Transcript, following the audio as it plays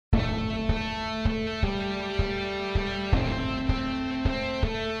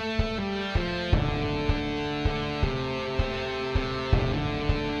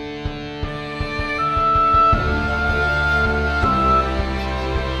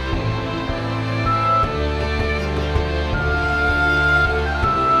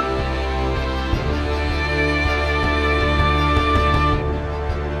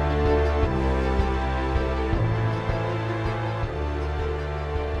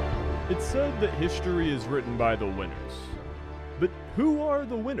It's said that history is written by the winners. But who are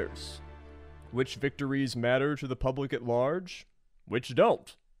the winners? Which victories matter to the public at large? Which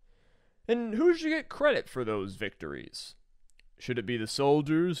don't? And who should get credit for those victories? Should it be the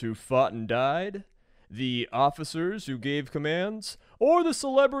soldiers who fought and died? The officers who gave commands? Or the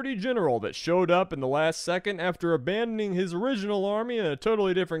celebrity general that showed up in the last second after abandoning his original army in a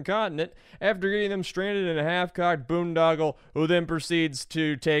totally different continent after getting them stranded in a half-cocked boondoggle who then proceeds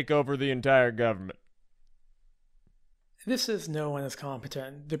to take over the entire government? This is No One is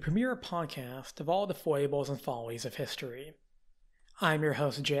Competent, the premier podcast of all the foibles and follies of history. I'm your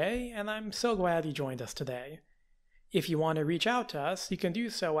host, Jay, and I'm so glad you joined us today. If you want to reach out to us, you can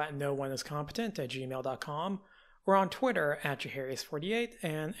do so at nooneiscompetent@gmail.com or on Twitter at Jaharis48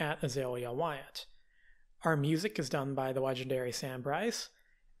 and at Azalea Wyatt. Our music is done by the legendary Sam Bryce.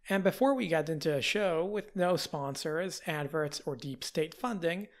 And before we get into a show with no sponsors, adverts, or deep state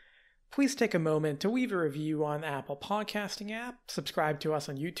funding, please take a moment to leave a review on the Apple Podcasting app, subscribe to us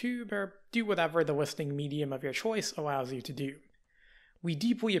on YouTube, or do whatever the listening medium of your choice allows you to do. We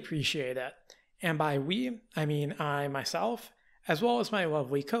deeply appreciate it. And by we, I mean I myself, as well as my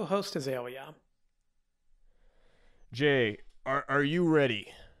lovely co-host Azalea. Jay, are you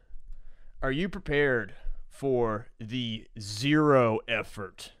ready? Are you prepared for the zero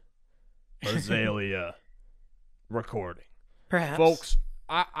effort Azalea recording? Perhaps. Folks,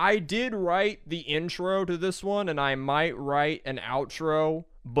 I did write the intro to this one, and I might write an outro,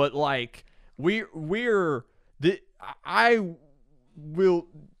 but like I will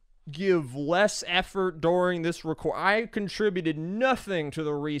give less effort during this record. I contributed nothing to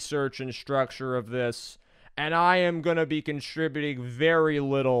the research and structure of this, and I am going to be contributing very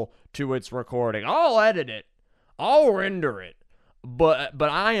little to its recording. I'll edit it. I'll render it. But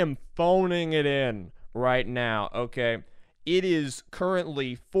I am phoning it in right now, okay? It is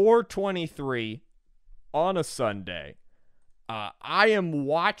currently 4:23 on a Sunday. I am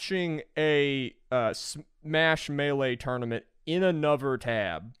watching a Smash Melee tournament in another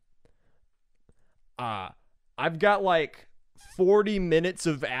tab. I've got like 40 minutes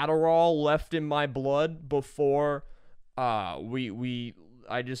of Adderall left in my blood before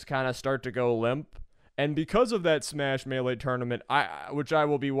I just kind of start to go limp. And because of that Smash Melee tournament, which I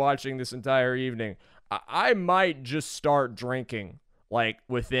will be watching this entire evening, I might just start drinking like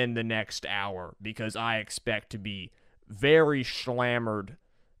within the next hour because I expect to be very schlammered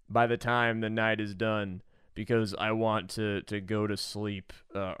by the time the night is done because I want to go to sleep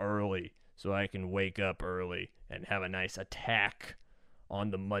early so I can wake up early and have a nice attack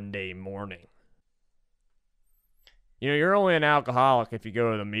on the Monday morning. You know, you're only an alcoholic if you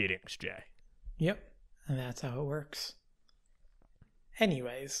go to the meetings, Jay. Yep, and that's how it works.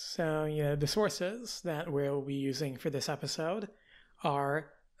 Anyways, so, the sources that we'll be using for this episode are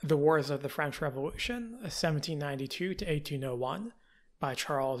The Wars of the French Revolution, 1792 to 1801, by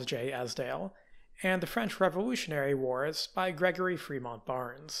Charles J. Esdale, and The French Revolutionary Wars by Gregory Fremont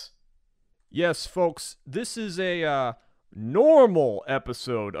Barnes. Yes, folks, this is a normal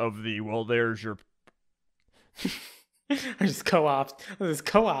episode of the there's your... I just co-opt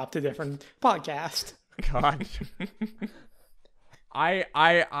a different podcast. God. I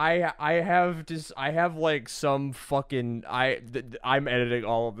have like some fucking I'm editing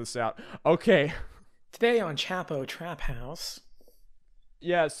all of this out. Okay. Today on Chapo Trap House.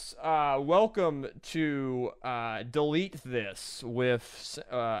 Yes, welcome to Delete This with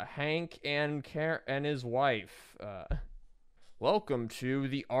Hank and his wife. Welcome to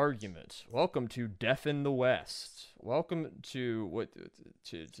The Argument. Welcome to Deafen the West. Welcome to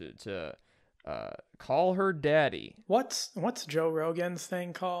Call Her Daddy. What's Joe Rogan's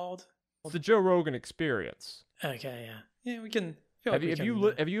thing called? The Joe Rogan Experience. Okay, yeah. Yeah, we can... Have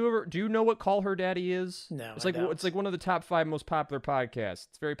you ever? Do you know what Call Her Daddy is? No, it's like one of the top 5 most popular podcasts.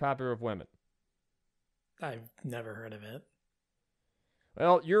 It's very popular with women. I've never heard of it.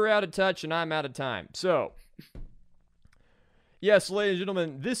 Well, you're out of touch and I'm out of time. So, yes, ladies and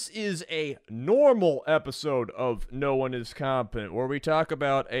gentlemen, this is a normal episode of No One is Competent, where we talk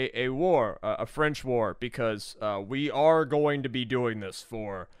about a war, a French war, because we are going to be doing this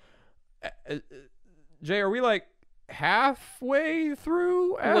for. Jay, are we like halfway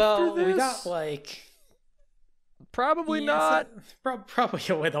through after this? We got like probably not. Probably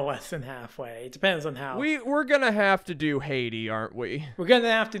a little less than halfway. It depends on how we're gonna have to do Haiti, aren't we? We're gonna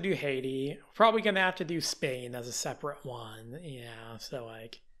have to do Haiti. Probably gonna have to do Spain as a separate one. Yeah, so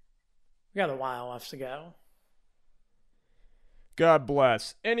like we got a while left to go. God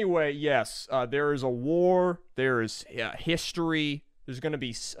bless. Anyway, yes, there is a war. There is history. There's gonna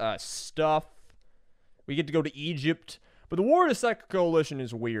be stuff. We get to go to Egypt. But the War of the Second Coalition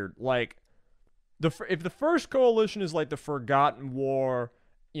is weird. Like, if the first coalition is like the Forgotten War,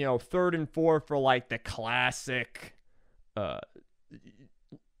 you know, third and fourth are like the classic.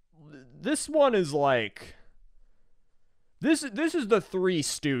 This one is like. This is the Three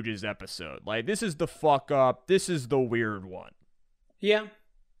Stooges episode. Like, this is the fuck up. This is the weird one. Yeah.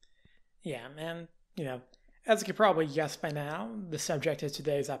 Yeah, and, you know, as you could probably guess by now, the subject of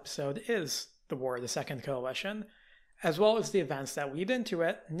today's episode is the War of the Second Coalition, as well as the events that lead into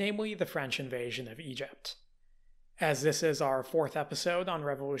it, namely the French invasion of Egypt. As this is our fourth episode on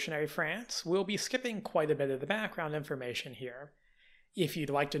Revolutionary France, we'll be skipping quite a bit of the background information here. If you'd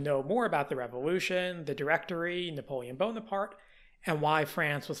like to know more about the Revolution, the Directory, Napoleon Bonaparte, and why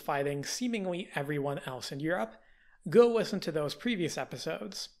France was fighting seemingly everyone else in Europe, go listen to those previous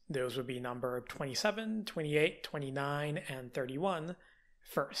episodes. Those would be number 27, 28, 29, and 31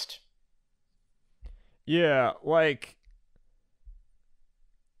 first. Yeah, like,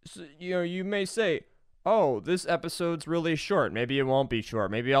 so, you know, you may say, oh, this episode's really short. Maybe it won't be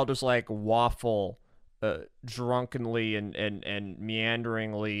short. Maybe I'll just, like, waffle drunkenly and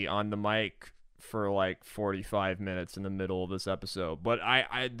meanderingly on the mic for like 45 minutes in the middle of this episode. But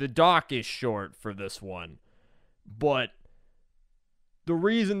the doc is short for this one. But the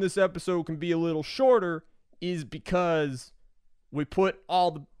reason this episode can be a little shorter is because we put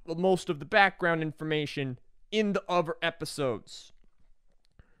most of the background information in the other episodes.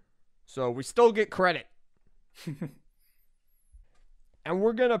 So we still get credit. And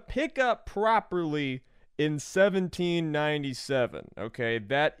we're going to pick up properly in 1797, okay?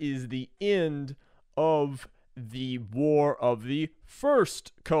 That is the end of the War of the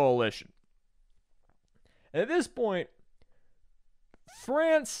First Coalition. And at this point,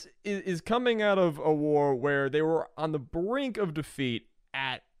 France is coming out of a war where they were on the brink of defeat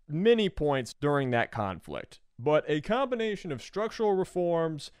at many points during that conflict. But a combination of structural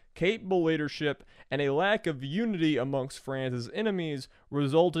reforms, capable leadership, and a lack of unity amongst France's enemies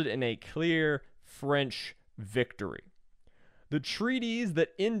resulted in a clear French victory. The treaties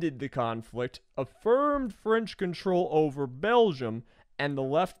that ended the conflict affirmed French control over Belgium and the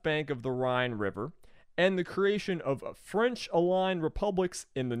left bank of the Rhine River, and the creation of French-aligned republics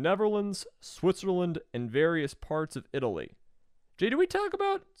in the Netherlands, Switzerland, and various parts of Italy. Jay, did we talk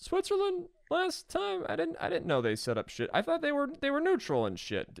about Switzerland last time? I didn't know they set up shit. I thought they were neutral and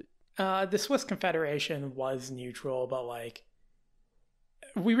shit. The Swiss Confederation was neutral, but like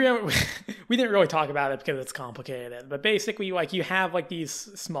we didn't really talk about it because it's complicated. But basically, like, you have like these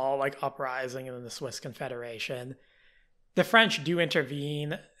small like uprising in the Swiss Confederation. The French do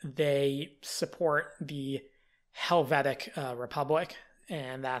intervene. They support the Helvetic Republic,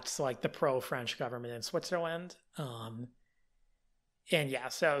 and that's like the pro-French government in Switzerland. And yeah,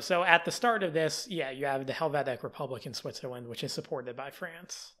 so at the start of this, yeah, you have the Helvetic Republic in Switzerland, which is supported by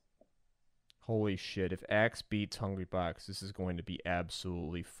France. Holy shit, if Axe beats Hungrybox, this is going to be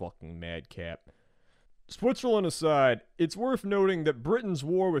absolutely fucking madcap. Switzerland aside, it's worth noting that Britain's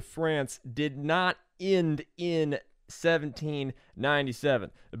war with France did not end in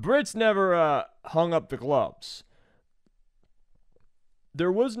 1797. The Brits never hung up the gloves.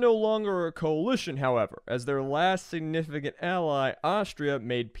 There was no longer a coalition, however, as their last significant ally, Austria,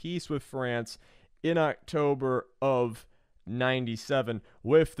 made peace with France in October of 97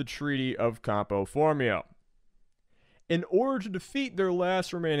 with the Treaty of Campo Formio. In order to defeat their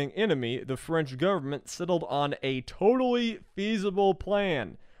last remaining enemy, the French government settled on a totally feasible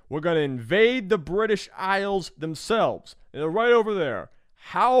plan. We're going to invade the British Isles themselves. They're right over there.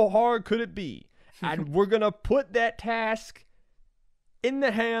 How hard could it be? And we're going to put that task in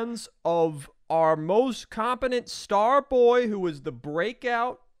the hands of our most competent star boy, who was the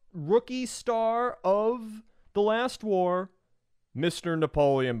breakout rookie star of the last war, Mr.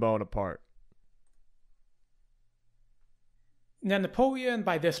 Napoleon Bonaparte. Now, Napoleon,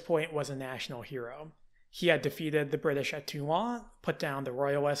 by this point, was a national hero. He had defeated the British at Toulon, put down the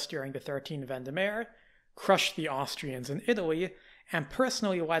Royalists during the 13 Vendémiaire, crushed the Austrians in Italy, and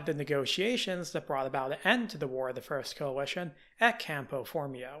personally led the negotiations that brought about an end to the War of the First Coalition at Campo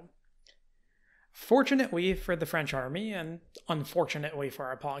Formio. Fortunately for the French army, and unfortunately for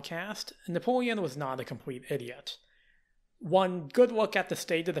our podcast, Napoleon was not a complete idiot. One good look at the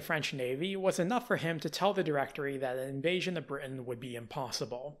state of the French Navy was enough for him to tell the Directory that an invasion of Britain would be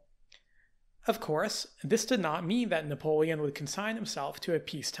impossible. Of course, this did not mean that Napoleon would consign himself to a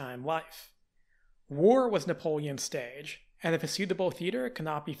peacetime life. War was Napoleon's stage, and if a suitable theater could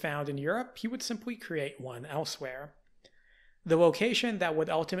not be found in Europe, he would simply create one elsewhere. The location that would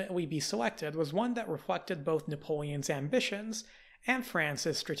ultimately be selected was one that reflected both Napoleon's ambitions and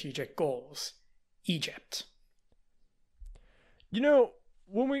France's strategic goals: Egypt. You know,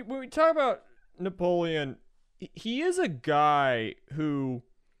 when we talk about Napoleon, he is a guy who,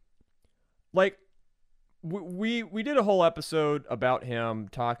 like, we did a whole episode about him,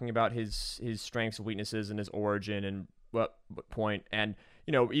 talking about his strengths and weaknesses and his origin and what point, and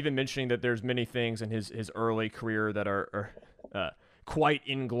even mentioning that there's many things in his early career that are quite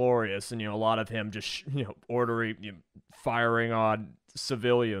inglorious, and a lot of him just ordering, firing on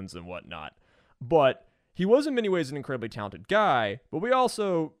civilians and whatnot. But he was in many ways an incredibly talented guy. But we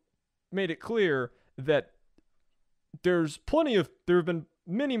also made it clear that there have been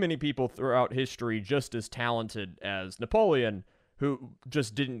many people throughout history just as talented as Napoleon who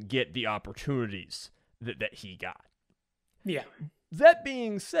just didn't get the opportunities that he got. Yeah. That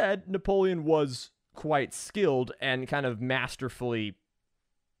being said, Napoleon was quite skilled and kind of masterfully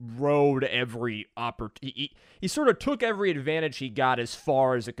rode every opportunity. He sort of took every advantage he got as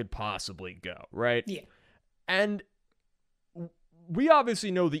far as it could possibly go, right? Yeah. And we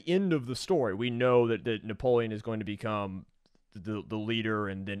obviously know the end of the story. We know that Napoleon is going to become the leader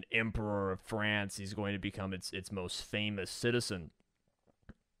and then emperor of France. He's going to become its most famous citizen.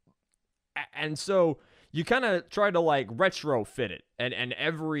 And so you kind of try to like retrofit it, and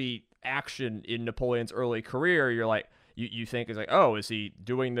every action in Napoleon's early career, you're like, you think is like, oh, is he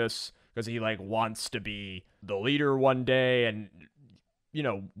doing this because he like wants to be the leader one day? And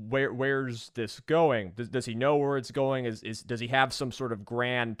where's this going? Does he know where it's going? Does he have some sort of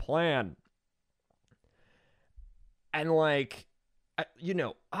grand plan? And like,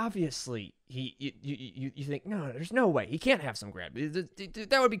 obviously you think, no, there's no way he can't have some grand.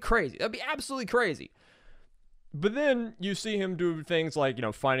 That would be crazy. That'd be absolutely crazy. But then you see him do things like,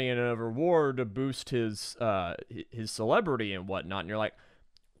 fighting in another war to boost his celebrity and whatnot, and you're like,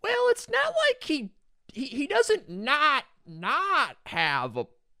 well, it's not like he doesn't not have a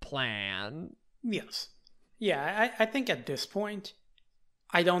plan. Yes. Yeah, I think at this point,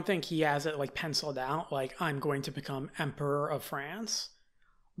 I don't think he has it like penciled out, like I'm going to become Emperor of France.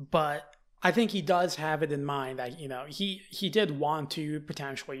 But I think he does have it in mind that, he did want to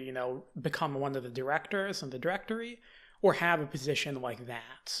potentially, become one of the directors in the directory or have a position like that.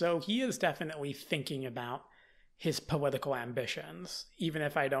 So he is definitely thinking about his political ambitions, even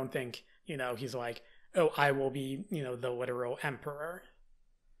if I don't think, he's like, oh, I will be, the literal emperor.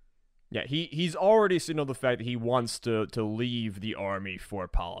 Yeah, he's already signaled the fact that he wants to leave the army for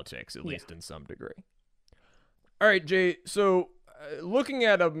politics, at least in some degree. All right, Jay, so looking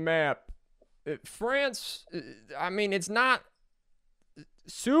at a map, France, I mean, it's not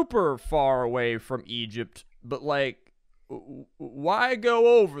super far away from Egypt, but like, why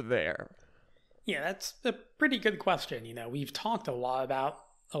go over there? Yeah, that's a pretty good question. We've talked a lot about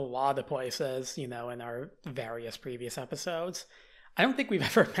a lot of places, in our various previous episodes. I don't think we've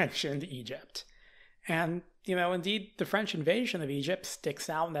ever mentioned Egypt. And, indeed, the French invasion of Egypt sticks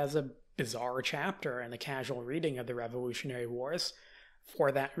out as a bizarre chapter in a casual reading of the Revolutionary Wars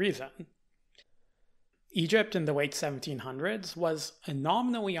for that reason. Egypt in the late 1700s was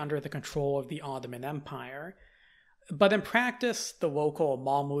nominally under the control of the Ottoman Empire, but in practice, the local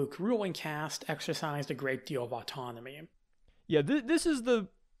Mamluk ruling caste exercised a great deal of autonomy. Yeah, this is the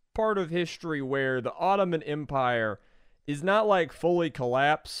part of history where the Ottoman Empire is not like fully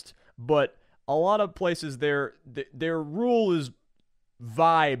collapsed, but a lot of places their rule is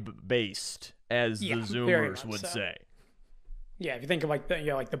vibe based, as the Zoomers would say. Yeah, if you think of like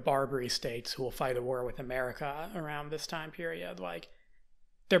the Barbary states who will fight a war with America around this time period, like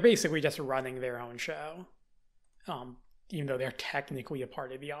they're basically just running their own show, even though they're technically a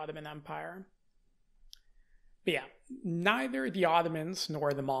part of the Ottoman Empire. But yeah, neither the Ottomans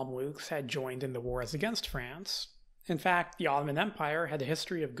nor the Mamluks had joined in the wars against France. In fact, the Ottoman Empire had a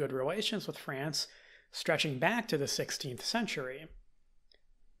history of good relations with France stretching back to the 16th century.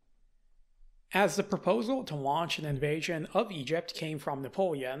 As the proposal to launch an invasion of Egypt came from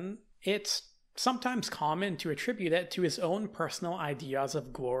Napoleon, it's sometimes common to attribute it to his own personal ideas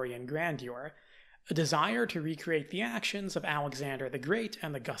of glory and grandeur, a desire to recreate the actions of Alexander the Great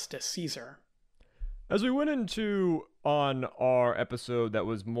and Augustus Caesar. As we went into on our episode that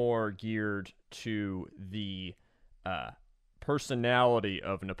was more geared to the personality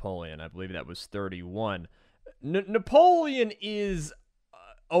of Napoleon, I believe that was 31, Napoleon is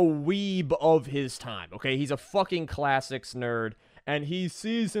a weeb of his time, okay? He's a fucking classics nerd, and he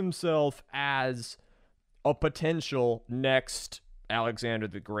sees himself as a potential next Alexander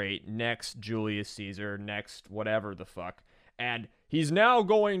the Great, next Julius Caesar, next whatever the fuck. And he's now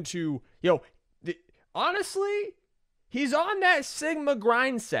going to, honestly, He's on that Sigma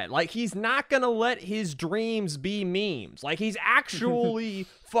grind set. Like, he's not gonna let his dreams be memes. Like, he's actually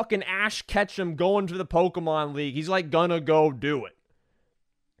fucking Ash Ketchum going to the Pokemon League. He's, like, gonna go do it.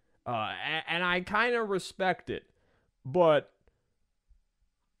 And I kind of respect it. But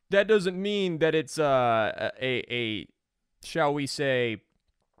that doesn't mean that it's a shall we say,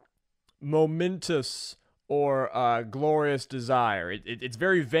 momentous or glorious desire. It's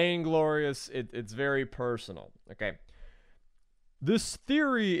very vainglorious. It's very personal. Okay. This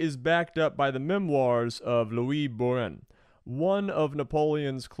theory is backed up by the memoirs of Louis Bourrin, one of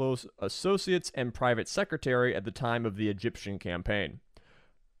Napoleon's close associates and private secretary at the time of the Egyptian campaign.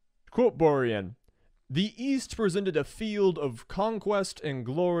 Quote Bourrin, "The East presented a field of conquest and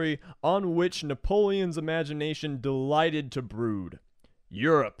glory on which Napoleon's imagination delighted to brood.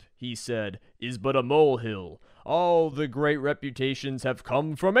 Europe, he said, is but a molehill. All the great reputations have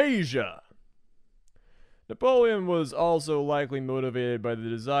come from Asia." Napoleon was also likely motivated by the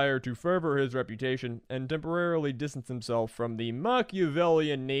desire to further his reputation and temporarily distance himself from the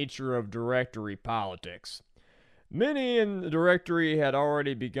Machiavellian nature of Directory politics. Many in the Directory had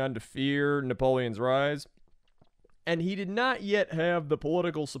already begun to fear Napoleon's rise, and he did not yet have the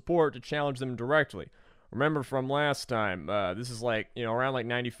political support to challenge them directly. Remember from last time, this is around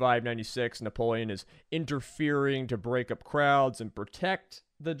 95, 96, Napoleon is interfering to break up crowds and protect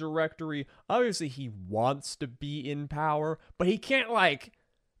the Directory. Obviously, he wants to be in power, but he can't,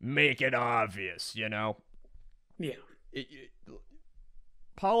 make it obvious, you know? Yeah.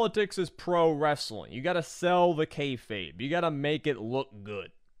 Politics is pro wrestling. You gotta sell the kayfabe. You gotta make it look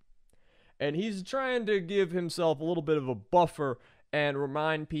good. And he's trying to give himself a little bit of a buffer and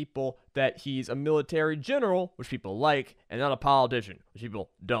remind people that he's a military general, which people like, and not a politician, which people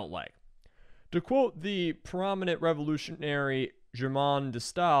don't like. To quote the prominent revolutionary Germain de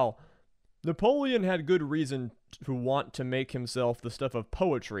Stael, Napoleon had good reason to want to make himself the stuff of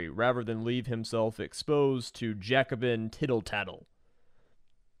poetry rather than leave himself exposed to Jacobin tittle-tattle.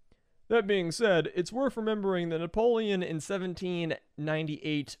 That being said, it's worth remembering that Napoleon in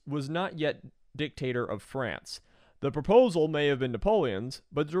 1798 was not yet dictator of France. The proposal may have been Napoleon's,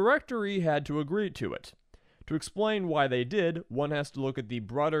 but the Directory had to agree to it. To explain why they did, one has to look at the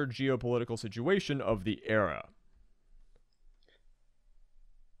broader geopolitical situation of the era.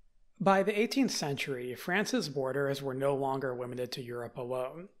 By the 18th century, France's borders were no longer limited to Europe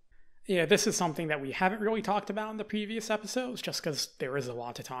alone. Yeah, this is something that we haven't really talked about in the previous episodes, just because there is a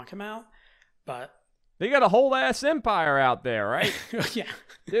lot to talk about, but... They got a whole ass empire out there, right? Yeah.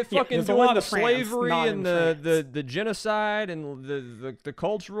 They're fucking doing the slavery and the genocide and the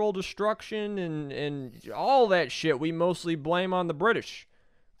cultural destruction and all that shit we mostly blame on the British.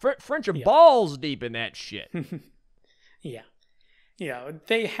 French are balls deep in that shit. Yeah.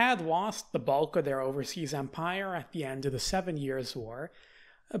 They had lost the bulk of their overseas empire at the end of the 7 Years' War,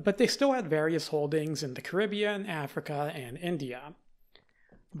 but they still had various holdings in the Caribbean, Africa, and India.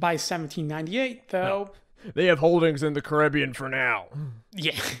 By 1798, though... No, they have holdings in the Caribbean for now.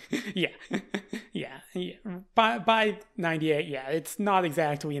 Yeah. By 98, it's not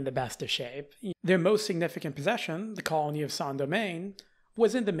exactly in the best of shape. Their most significant possession, the colony of Saint-Domingue,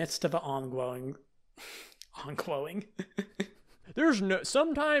 was in the midst of an ongoing...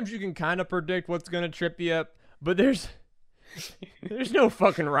 Sometimes you can kind of predict what's going to trip you up, but there's no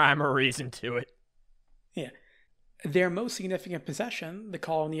fucking rhyme or reason to it. Yeah. Their most significant possession, the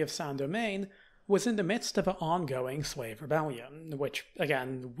colony of Saint-Domingue, was in the midst of an ongoing slave rebellion, which,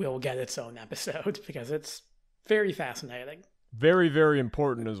 again, will get its own episode because it's very fascinating. Very, very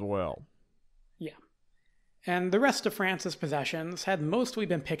important as well. Yeah. And the rest of France's possessions had mostly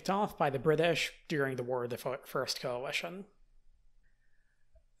been picked off by the British during the War of the First Coalition.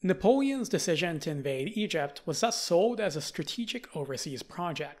 Napoleon's decision to invade Egypt was thus sold as a strategic overseas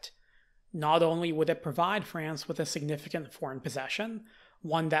project. Not only would it provide France with a significant foreign possession,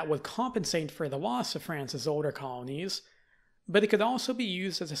 one that would compensate for the loss of France's older colonies, but it could also be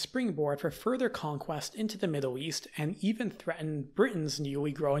used as a springboard for further conquest into the Middle East and even threaten Britain's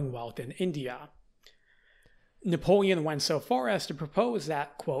newly growing wealth in India. Napoleon went so far as to propose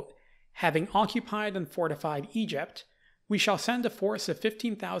that, quote, "Having occupied and fortified Egypt, we shall send a force of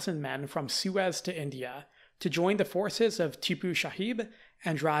 15,000 men from Suez to India to join the forces of Tipu Sahib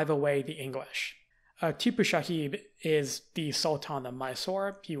and drive away the English." Tipu Sahib is the Sultan of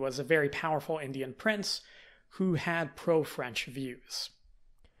Mysore. He was a very powerful Indian prince who had pro-French views.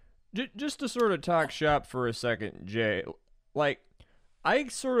 Just to sort of talk shop for a second, Jay, I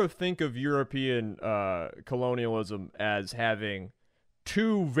sort of think of European colonialism as having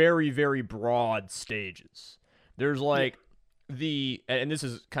two very, very broad stages. There's and this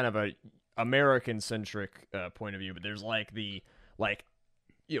is kind of a American-centric point of view, but there's like the like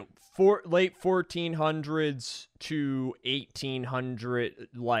for late 1400s to 1800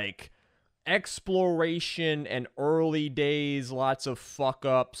 like exploration and early days, lots of fuck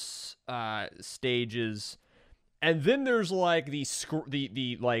ups stages. And then there's like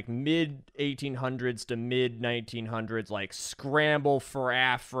the like mid 1800s to mid 1900s like scramble for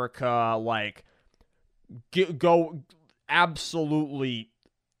Africa, like go absolutely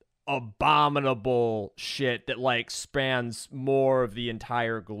abominable shit that like spans more of the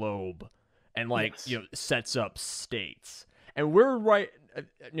entire globe and like Yes. sets up states. And we're right,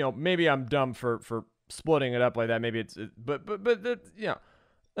 maybe I'm dumb for splitting it up like that. Maybe it's but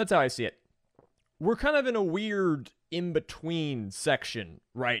that's how I see it. We're kind of in a weird in between section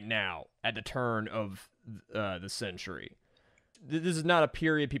right now at the turn of the century. This is not a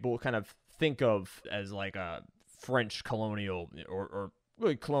period people kind of think of as like a French colonial or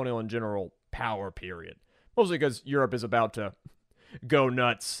really colonial in general power period. Mostly because Europe is about to go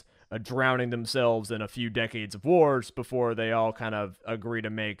nuts, drowning themselves in a few decades of wars before they all kind of agree to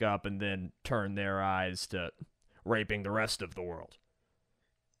make up and then turn their eyes to raping the rest of the world.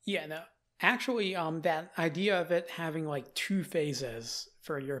 Yeah, no. Actually, that idea of it having like two phases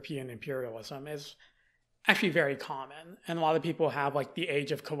for European imperialism is actually very common. And a lot of people have like the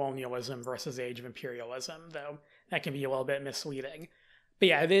age of colonialism versus age of imperialism, though that can be a little bit misleading. But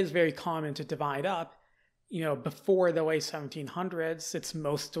yeah, it is very common to divide up. Before the late 1700s, it's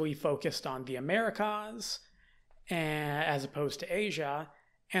mostly focused on the Americas as opposed to Asia,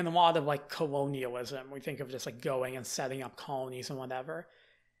 and a lot of like colonialism. We think of just like going and setting up colonies and whatever.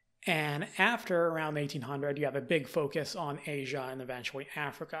 And after around 1800, you have a big focus on Asia and eventually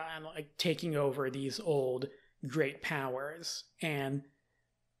Africa and like taking over these old great powers. And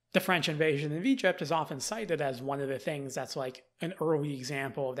the French invasion of Egypt is often cited as one of the things that's like an early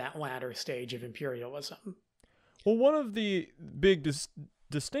example of that latter stage of imperialism. Well, one of the big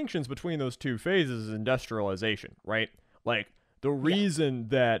distinctions between those two phases is industrialization, right? Like the reason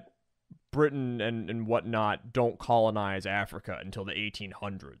that Britain and whatnot don't colonize Africa until the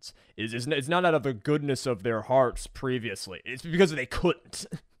 1800s is not out of the goodness of their hearts previously. It's because they couldn't.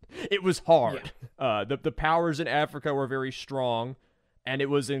 It was hard. Yeah. The powers in Africa were very strong, and it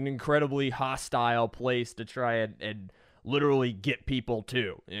was an incredibly hostile place to try and literally get people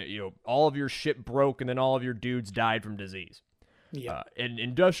to. All of your shit broke, and then all of your dudes died from disease. Yeah. And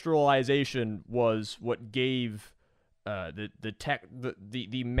industrialization was what gave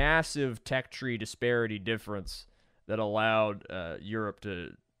the massive tech tree disparity difference that allowed Europe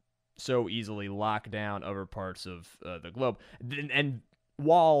to so easily lock down other parts of the globe. And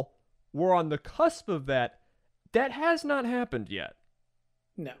while we're on the cusp of that has not happened yet.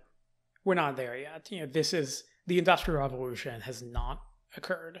 No, we're not there yet. The Industrial Revolution has not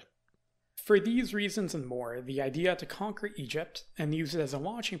occurred. For these reasons and more, the idea to conquer Egypt and use it as a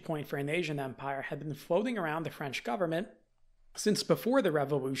launching point for an Asian empire had been floating around the French government since before the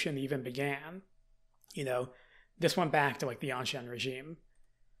revolution even began. This went back to like the Ancien regime.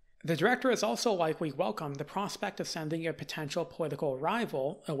 The director has also likely welcomed the prospect of sending a potential political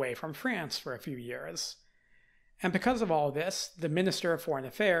rival away from France for a few years. And because of all this, the Minister of Foreign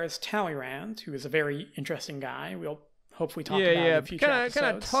Affairs, Talleyrand, who is a very interesting guy, we'll hopefully talk about in future episodes.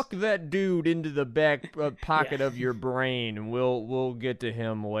 Kind of tuck that dude into the back pocket of your brain, and we'll get to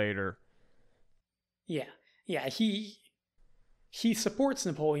him later. Yeah. He supports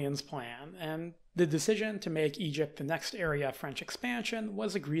Napoleon's plan, and the decision to make Egypt the next area of French expansion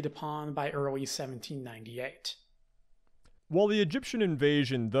was agreed upon by early 1798. While the Egyptian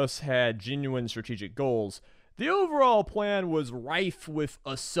invasion thus had genuine strategic goals, the overall plan was rife with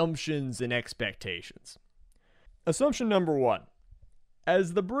assumptions and expectations. Assumption number 1.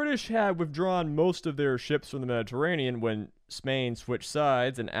 As the British had withdrawn most of their ships from the Mediterranean when Spain switched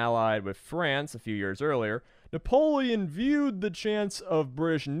sides and allied with France a few years earlier, Napoleon viewed the chance of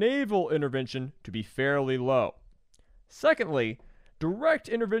British naval intervention to be fairly low. Secondly, direct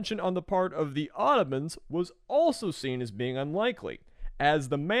intervention on the part of the Ottomans was also seen as being unlikely, as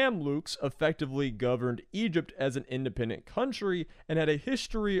the Mamluks effectively governed Egypt as an independent country and had a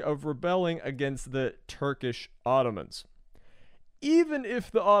history of rebelling against the Turkish Ottomans. Even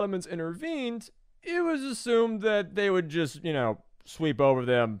if the Ottomans intervened, it was assumed that they would just, sweep over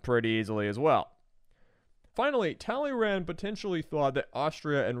them pretty easily as well. Finally, Talleyrand potentially thought that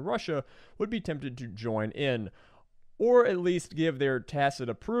Austria and Russia would be tempted to join in, or at least give their tacit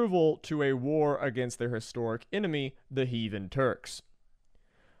approval to a war against their historic enemy, the heathen Turks.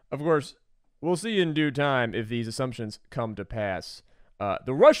 Of course, we'll see in due time if these assumptions come to pass.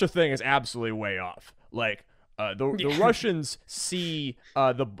 The Russia thing is absolutely way off. Like, The Russians see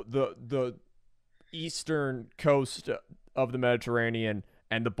the eastern coast of the Mediterranean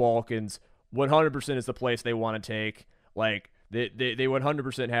and the Balkans 100% is the place they want to take. Like they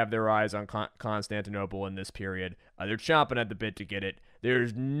 100% have their eyes on Constantinople in this period. They're chomping at the bit to get it.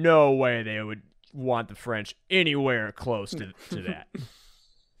 There's no way they would want the French anywhere close to that.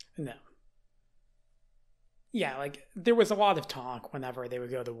 No. Yeah, like there was a lot of talk whenever they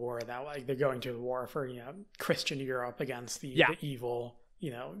would go to war that like they're going to war for Christian Europe against the evil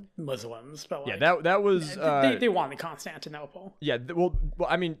Muslims. But like, that was they wanted Constantinople. Yeah, well,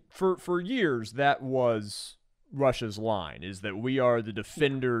 I mean, for years that was Russia's line, is that we are the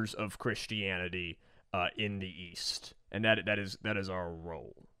defenders of Christianity in the East, and that is our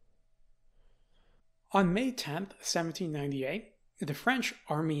role. On May 10th, 1798, the French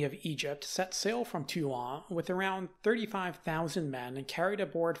Army of Egypt set sail from Toulon with around 35,000 men and carried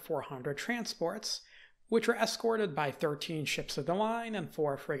aboard 400 transports, which were escorted by 13 ships of the line and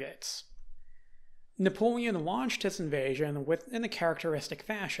 4 frigates. Napoleon launched his invasion in a characteristic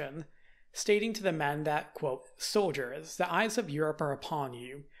fashion, stating to the men that, quote, "Soldiers, the eyes of Europe are upon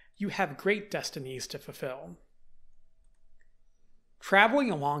you. You have great destinies to fulfill." Traveling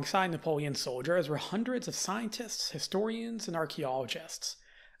alongside Napoleon's soldiers were hundreds of scientists, historians, and archaeologists,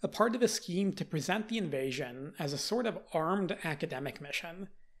 a part of a scheme to present the invasion as a sort of armed academic mission.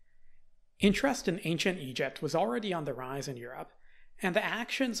 Interest in ancient Egypt was already on the rise in Europe, and the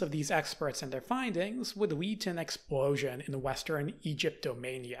actions of these experts and their findings would lead to an explosion in Western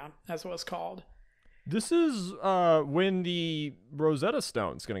Egyptomania, as it was called. This is when the Rosetta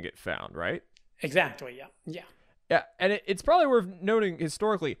Stone's going to get found, right? Exactly, yeah. Yeah, and it's probably worth noting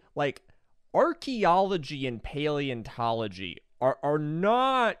historically, like, archaeology and paleontology are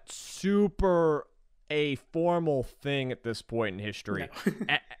not super a formal thing at this point in history.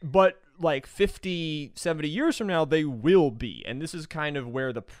 No. But, like, 50, 70 years from now, they will be. And this is kind of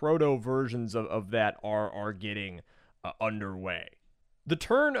where the proto-versions of that are getting underway. The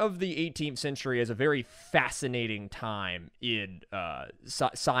turn of the 18th century is a very fascinating time in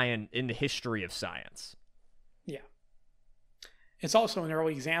science, in the history of science. Yeah. It's also an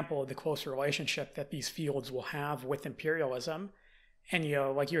early example of the close relationship that these fields will have with imperialism. And,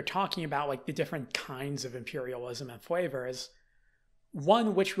 like you're talking about, like the different kinds of imperialism and flavors.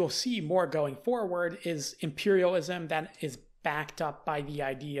 One which we'll see more going forward is imperialism that is backed up by the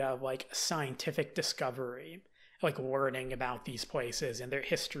idea of like scientific discovery, like learning about these places and their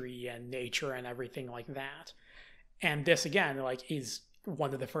history and nature and everything like that. And this, again, like is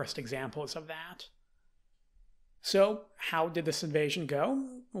one of the first examples of that. So, how did this invasion go?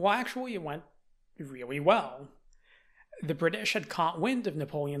 Well, actually, it went really well. The British had caught wind of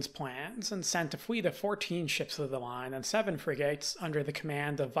Napoleon's plans and sent a fleet of 14 ships of the line and 7 frigates under the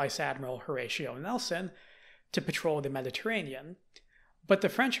command of Vice Admiral Horatio Nelson to patrol the Mediterranean. But the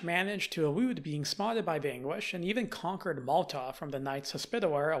French managed to elude being spotted by the English and even conquered Malta from the Knights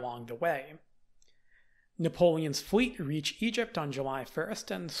Hospitaller along the way. Napoleon's fleet reached Egypt on July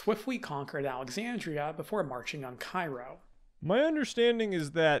 1st and swiftly conquered Alexandria before marching on Cairo. My understanding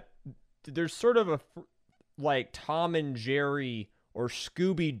is that there's sort of a like Tom and Jerry or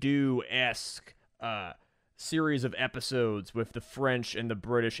Scooby-Doo-esque series of episodes with the French and the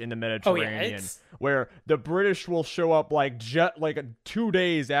British in the Mediterranean, where the British will show up like 2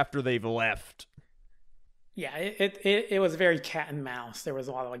 days after they've left. Yeah, it was very cat and mouse. There was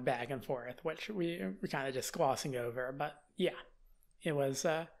a lot of like back and forth, which we're kind of just glossing over. But yeah, it was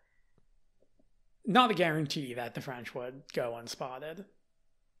not a guarantee that the French would go unspotted.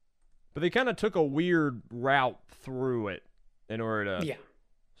 But they kind of took a weird route through it in order to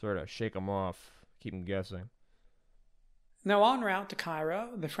sort of shake them off, keep them guessing. Now, en route to Cairo,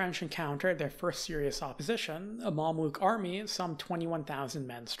 the French encountered their first serious opposition, a Mamluk army some 21,000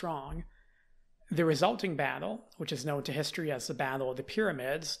 men strong. The resulting battle, which is known to history as the Battle of the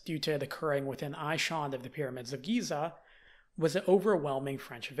Pyramids due to it occurring within eyeshot of the Pyramids of Giza, was an overwhelming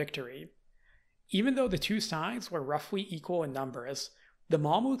French victory. Even though the two sides were roughly equal in numbers, the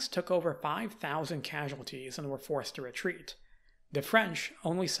Mamluks took over 5,000 casualties and were forced to retreat. The French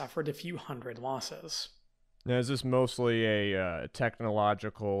only suffered a few hundred losses. Now, is this mostly a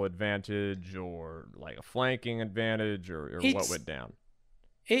technological advantage or like a flanking advantage or what went down?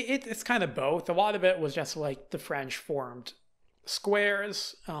 It's kind of both. A lot of it was just like the French formed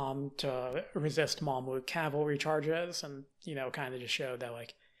squares to resist Mamluk cavalry charges and, kind of just showed that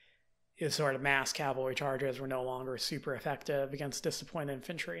like his sort of mass cavalry charges were no longer super effective against disappointed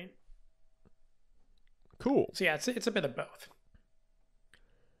infantry. Cool. So yeah, it's a bit of both.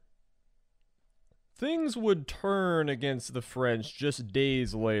 Things would turn against the French just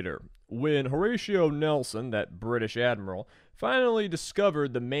days later, when Horatio Nelson, that British admiral, finally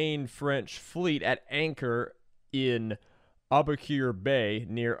discovered the main French fleet at anchor in Aboukir Bay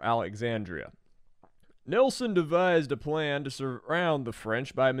near Alexandria. Nelson devised a plan to surround the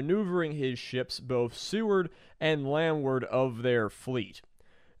French by maneuvering his ships both seaward and landward of their fleet.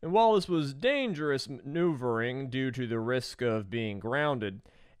 And while this was dangerous maneuvering due to the risk of being grounded,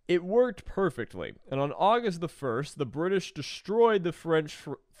 it worked perfectly, and on August the 1st, the British destroyed the French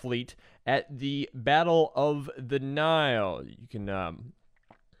fleet at the Battle of the Nile. You can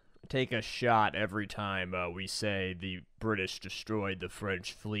take a shot every time we say the British destroyed the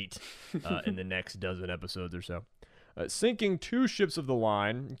French fleet in the next dozen episodes or so. Sinking 2 ships of the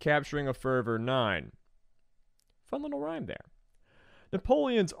line, capturing a further 9. Fun little rhyme there.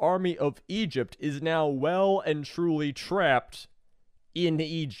 Napoleon's army of Egypt is now well and truly trapped in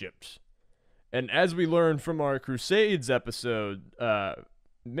Egypt. And as we learned from our Crusades episode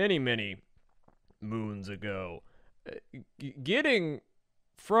many moons ago, getting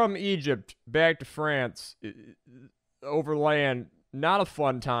from Egypt back to France over land, not a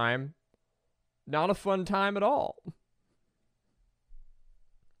fun time. Not a fun time at all.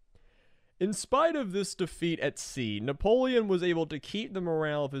 In spite of this defeat at sea, Napoleon was able to keep the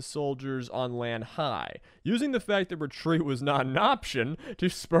morale of his soldiers on land high, using the fact that retreat was not an option to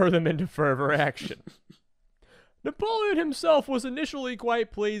spur them into further action. Napoleon himself was initially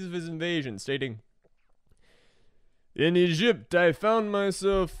quite pleased with his invasion, stating, "In Egypt, I found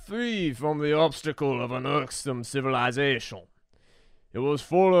myself free from the obstacle of an irksome civilization. It was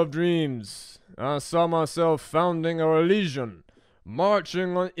full of dreams. I saw myself founding a religion,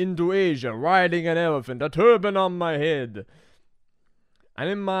 marching into Asia, riding an elephant, a turban on my head, and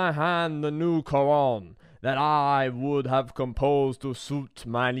in my hand the new Quran that I would have composed to suit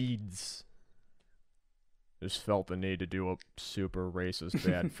my needs." Just felt the need to do a super racist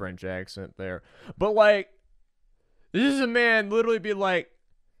bad French accent there. But like, this is a man literally be like,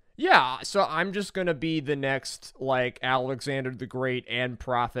 yeah, so I'm just gonna be the next, like, Alexander the Great and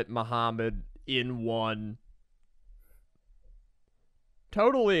Prophet Muhammad in one.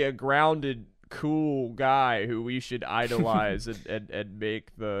 Totally a grounded, cool guy who we should idolize and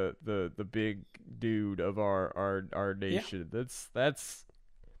make the big dude of our nation. Yeah. That's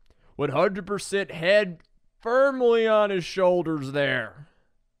 100% head firmly on his shoulders there.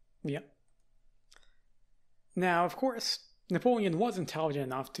 Yep. Now, of course, Napoleon was intelligent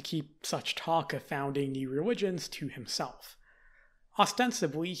enough to keep such talk of founding new religions to himself.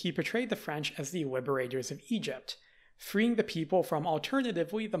 Ostensibly, he portrayed the French as the liberators of Egypt, freeing the people from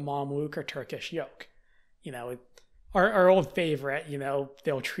alternatively the Mamluk or Turkish yoke. You know, our old favorite, you know,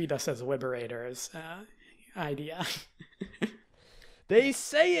 they'll treat us as liberators idea. They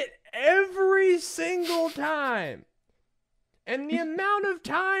say it every single time. And the amount of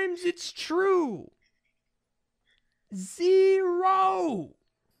times it's true. 0.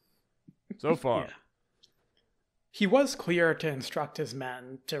 So far. Yeah. He was clear to instruct his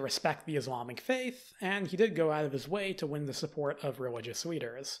men to respect the Islamic faith, and he did go out of his way to win the support of religious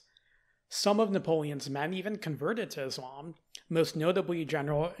leaders. Some of Napoleon's men even converted to Islam, most notably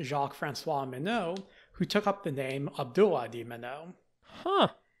General Jacques-François Minot, who took up the name Abdullah de Minot. Huh.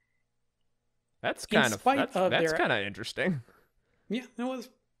 That's kind of interesting. Yeah, it was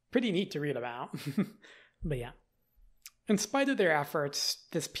pretty neat to read about. But yeah. In spite of their efforts,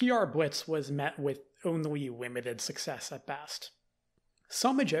 this PR blitz was met with only limited success at best.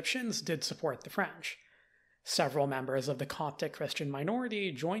 Some Egyptians did support the French. Several members of the Coptic Christian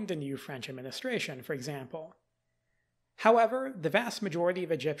minority joined the new French administration, for example. However, the vast majority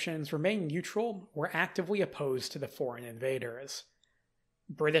of Egyptians remained neutral or actively opposed to the foreign invaders.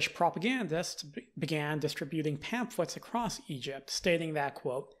 British propagandists began distributing pamphlets across Egypt stating that,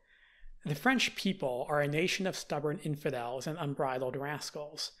 quote, "The French people are a nation of stubborn infidels and unbridled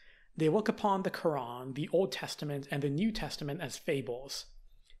rascals. They look upon the Quran, the Old Testament, and the New Testament as fables.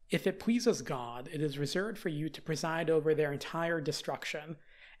 If it pleases God, it is reserved for you to preside over their entire destruction,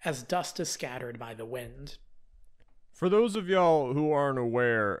 as dust is scattered by the wind." For those of y'all who aren't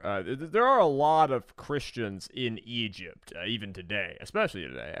aware, there are a lot of Christians in Egypt, even today, especially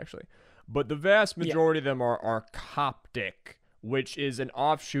today, actually. But the vast majority of them are Coptic, which is an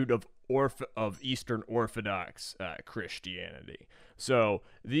offshoot of Eastern Orthodox Christianity. So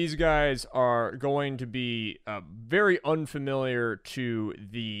these guys are going to be very unfamiliar to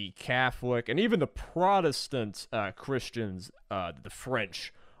the Catholic and even the Protestant Christians the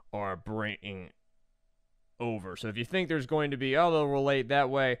French are bringing over. So if you think there's going to be, they'll relate that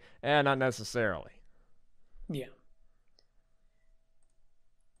way, not necessarily. Yeah.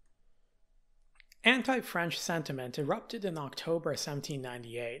 Anti-French sentiment erupted in October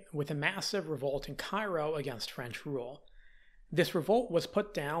 1798 with a massive revolt in Cairo against French rule. This revolt was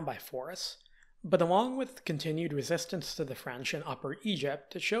put down by force, but along with continued resistance to the French in Upper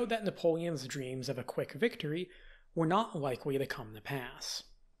Egypt, it showed that Napoleon's dreams of a quick victory were not likely to come to pass.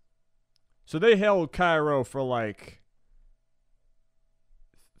 So they held Cairo for like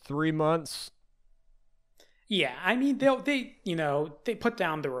 3 months. Yeah, I mean they put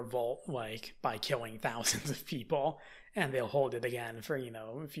down the revolt like by killing thousands of people, and they'll hold it again for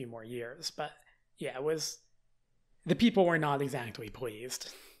a few more years. But yeah, the people were not exactly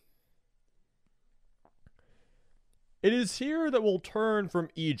pleased. It is here that we'll turn from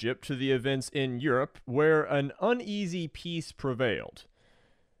Egypt to the events in Europe, where an uneasy peace prevailed.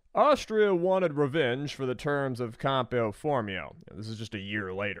 Austria wanted revenge for the terms of Campo Formio. This is just a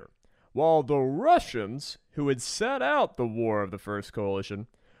year later. While the Russians, who had set out the War of the First Coalition,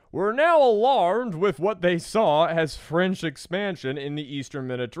 were now alarmed with what they saw as French expansion in the Eastern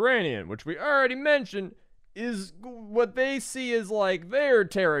Mediterranean, which we already mentioned is what they see as like their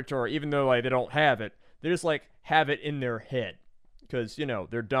territory, even though like they don't have it. They just like have it in their head because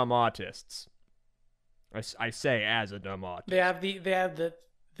they're dumb autists. I say as a dumb autist. They have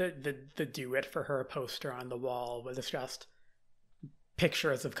the do it for her poster on the wall, but it's just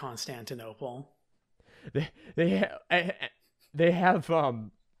pictures of Constantinople. They have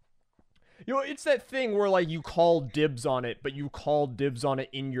it's that thing where like you call dibs on it, but you call dibs on it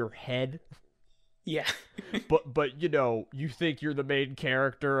in your head. Yeah. but you think you're the main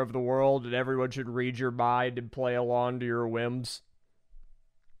character of the world and everyone should read your mind and play along to your whims.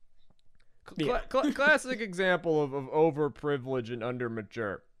 Classic example of overprivilege and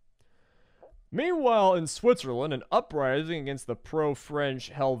undermature. Meanwhile, in Switzerland, an uprising against the pro-French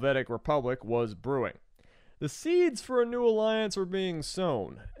Helvetic Republic was brewing. The seeds for a new alliance were being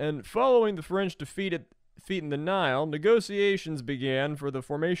sown, and following the French defeat in the Nile, negotiations began for the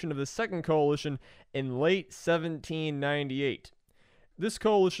formation of the Second Coalition in late 1798. This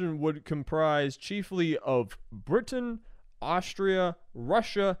coalition would comprise chiefly of Britain, Austria,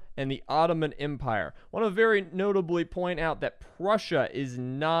 Russia, and the Ottoman Empire. I want to very notably point out that Prussia is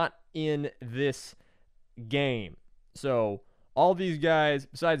not in this game. So all these guys,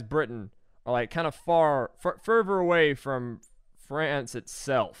 besides Britain, are like kind of further away from France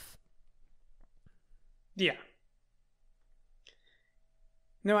itself. Yeah.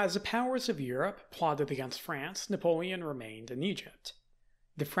 Now, as the powers of Europe plotted against France, Napoleon remained in Egypt.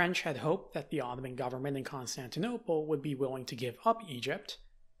 The French had hoped that the Ottoman government in Constantinople would be willing to give up Egypt,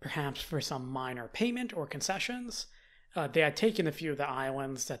 perhaps for some minor payment or concessions. They had taken a few of the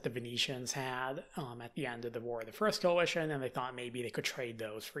islands that the Venetians had at the end of the War of the First Coalition, and they thought maybe they could trade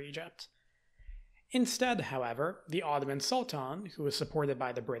those for Egypt. Instead, however, the Ottoman Sultan, who was supported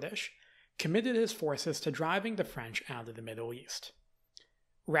by the British, committed his forces to driving the French out of the Middle East.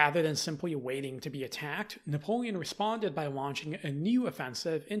 Rather than simply waiting to be attacked, Napoleon responded by launching a new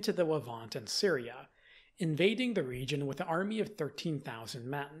offensive into the Levant and Syria, invading the region with an army of 13,000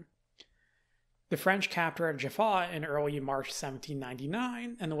 men. The French captured Jaffa in early March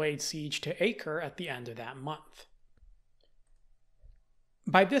 1799 and laid siege to Acre at the end of that month.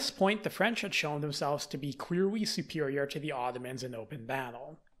 By this point, the French had shown themselves to be clearly superior to the Ottomans in open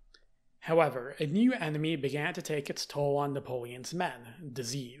battle. However, a new enemy began to take its toll on Napoleon's men: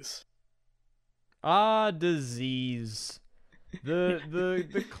 disease. Disease.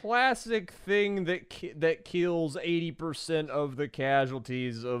 The classic thing that kills 80% of the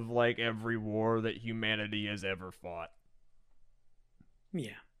casualties of like every war that humanity has ever fought.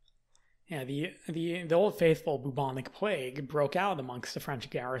 Yeah. Yeah, the old faithful bubonic plague broke out amongst the French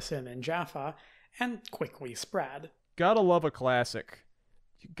garrison in Jaffa and quickly spread. Gotta love a classic.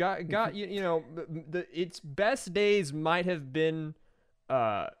 Its best days might have been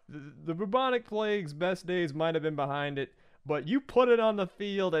the bubonic plague's best days might have been behind it, but you put it on the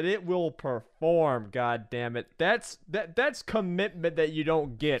field and it will perform. God damn it! That's commitment that you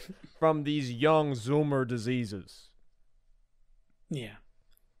don't get from these young Zoomer diseases. Yeah.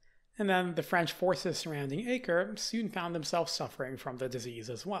 And then the French forces surrounding Acre soon found themselves suffering from the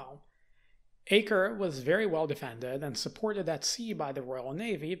disease as well. Acre was very well defended and supported at sea by the Royal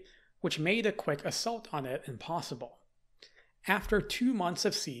Navy, which made a quick assault on it impossible. After 2 months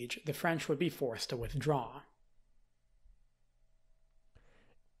of siege, the French would be forced to withdraw.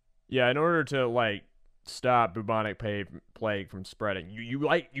 Yeah, in order to stop bubonic plague from spreading,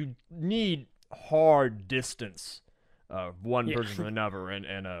 you need hard distance. One person from another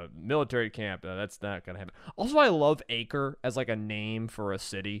in a military camp. That's not gonna happen. Also, I love Acre as a name for a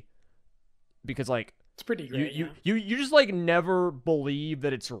city because it's pretty great. You just never believe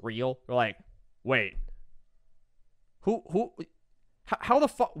that it's real. You're like, Wait. How the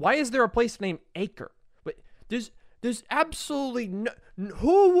fuck? Why is there a place named Acre? Wait, there's absolutely no.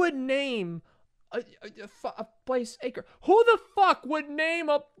 Who would name a place Acre? Who the fuck would name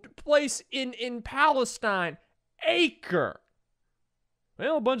a place in Palestine Acre?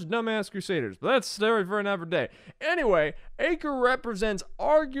 Well, a bunch of dumbass crusaders, but that's a story for another day. Anyway, Acre represents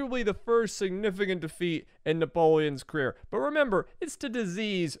arguably the first significant defeat in Napoleon's career. But remember, it's to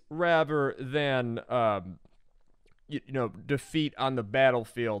disease rather than, defeat on the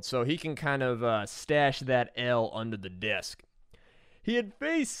battlefield, so he can kind of stash that L under the desk. He had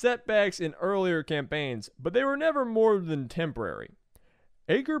faced setbacks in earlier campaigns, but they were never more than temporary.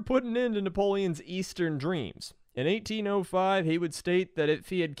 Acre put an end to Napoleon's Eastern dreams. In 1805, he would state that if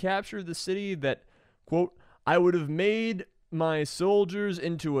he had captured the city that, quote, I would have made my soldiers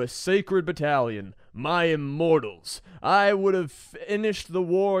into a sacred battalion, my immortals. I would have finished the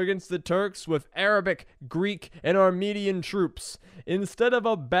war against the Turks with Arabic, Greek, and Armenian troops. Instead of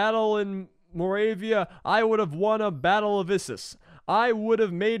a battle in Moravia, I would have won a battle of Issus. I would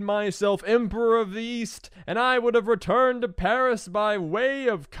have made myself emperor of the East, and I would have returned to Paris by way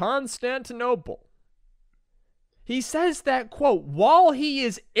of Constantinople. He says that, quote, while he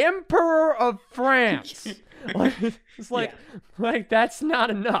is emperor of France. Like that's not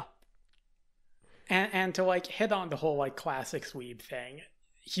enough. And to like hit on the whole like classic Sweeb thing,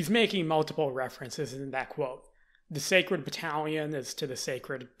 he's making multiple references in that quote. The sacred battalion is to the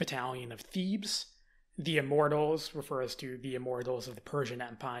sacred battalion of Thebes. The immortals refers to the immortals of the Persian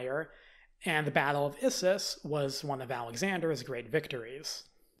Empire. And the Battle of Issus was one of Alexander's great victories.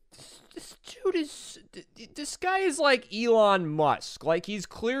 This guy is like Elon Musk. Like, he's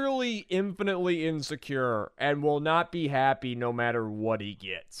clearly infinitely insecure and will not be happy no matter what he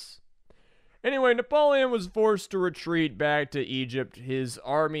gets. Anyway, Napoleon was forced to retreat back to Egypt, his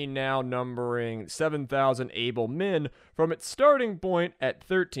army now numbering 7,000 able men from its starting point at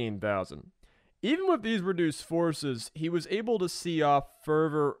 13,000. Even with these reduced forces, he was able to see off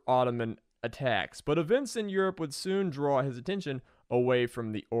further Ottoman attacks, but events in Europe would soon draw his attention away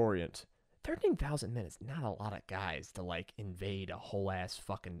from the Orient. 13,000 men is not a lot of guys to, like, invade a whole-ass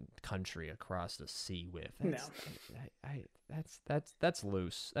fucking country across the sea with. That's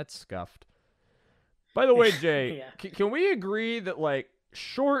loose. That's scuffed. By the way, Jay, Yeah. Can we agree that, like,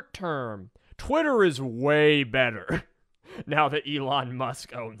 short-term, Twitter is way better now that Elon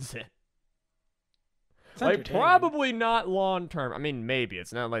Musk owns it? Like, probably not long-term. I mean, maybe.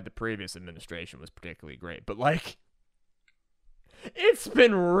 It's not like the previous administration was particularly great, but, like, it's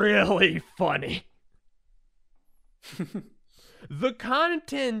been really funny. The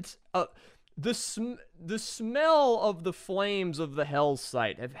content of the smell of the flames of the hell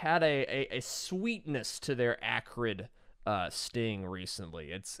site have had a sweetness to their acrid sting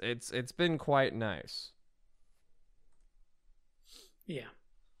recently. It's been quite nice. Yeah.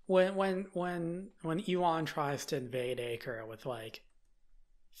 When Elon tries to invade Acre with like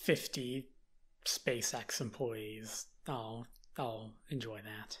 50 SpaceX employees, I'll enjoy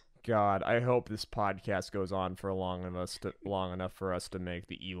that. God, I hope this podcast goes on for long enough for us to make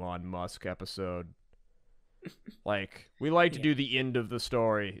the Elon Musk episode. Like, we like to do the end of the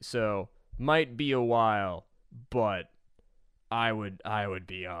story, so might be a while, but I would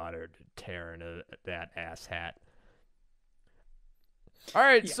be honored tearing that asshat. All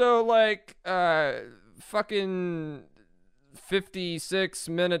right, so like fucking 56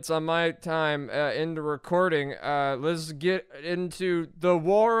 minutes on my time into recording. Let's get into the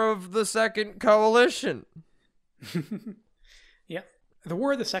War of the Second Coalition. Yeah. The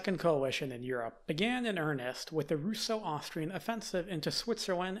War of the Second Coalition in Europe began in earnest with the Russo-Austrian offensive into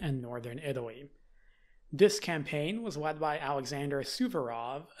Switzerland and northern Italy. This campaign was led by Alexander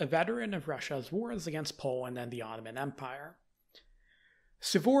Suvorov, a veteran of Russia's wars against Poland and the Ottoman Empire.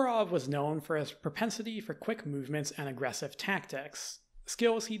 Suvorov was known for his propensity for quick movements and aggressive tactics,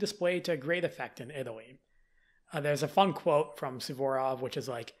 skills he displayed to great effect in Italy. There's a fun quote from Suvorov, which is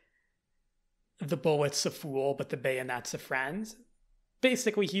like, "The bullet's a fool, but the bayonet's a friend."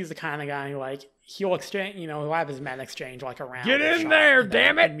 Basically, he's the kind of guy who, like, he'll exchange, he'll have his men exchange, like, a round. Get in there,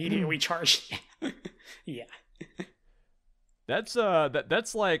 damn it! Immediately charge. Yeah. That's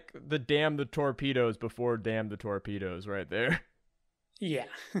like the damn the torpedoes before damn the torpedoes right there. Yeah.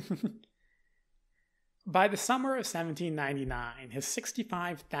 By the summer of 1799, his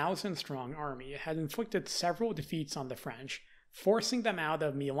 65,000-strong army had inflicted several defeats on the French, forcing them out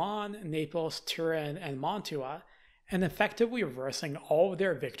of Milan, Naples, Turin, and Mantua, and effectively reversing all of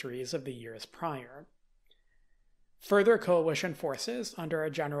their victories of the years prior. Further coalition forces under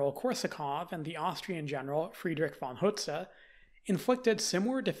General Korsakov and the Austrian general Friedrich von Hutze inflicted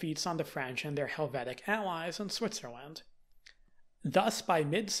similar defeats on the French and their Helvetic allies in Switzerland. Thus, by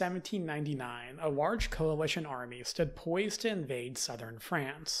mid-1799, a large coalition army stood poised to invade southern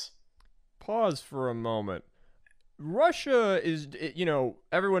France. Pause for a moment. Russia is,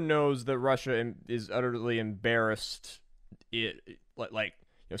 everyone knows that Russia is utterly embarrassed.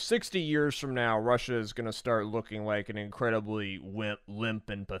 60 years from now, Russia is going to start looking like an incredibly limp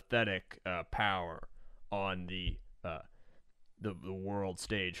and pathetic power on the world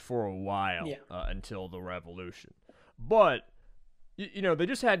stage for a while, until the revolution. But they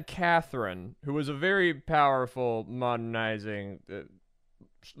just had Catherine, who was a very powerful, modernizing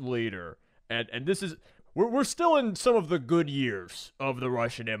leader, and this is we're still in some of the good years of the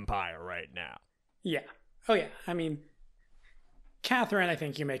Russian Empire right now. Yeah. Oh yeah. I mean, Catherine, I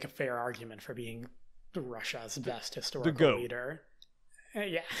think you make a fair argument for being Russia's best historical leader.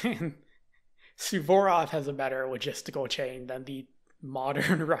 Yeah. Suvorov has a better logistical chain than the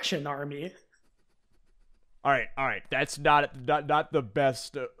modern Russian army. All right. That's not the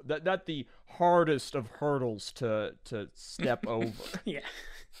best, not the hardest of hurdles to step over. Yeah,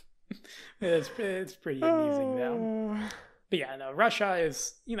 it's pretty amusing though. But yeah, no, Russia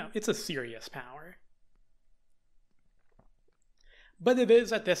is, it's a serious power. But it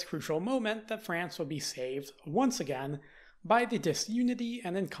is at this crucial moment that France will be saved once again by the disunity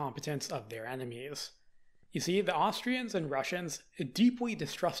and incompetence of their enemies. You see, the Austrians and Russians deeply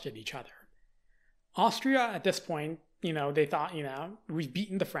distrusted each other. Austria, at this point, they thought, we've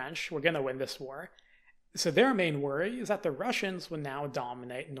beaten the French, we're going to win this war. So their main worry is that the Russians would now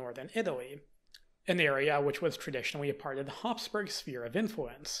dominate northern Italy, an area which was traditionally a part of the Habsburg sphere of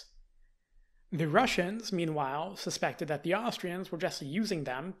influence. The Russians, meanwhile, suspected that the Austrians were just using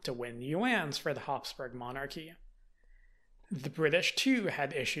them to win new lands for the Habsburg monarchy. The British, too,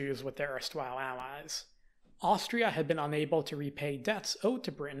 had issues with their erstwhile allies. Austria had been unable to repay debts owed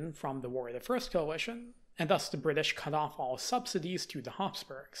to Britain from the War of the First Coalition, and thus the British cut off all subsidies to the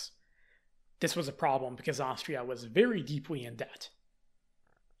Habsburgs. This was a problem because Austria was very deeply in debt.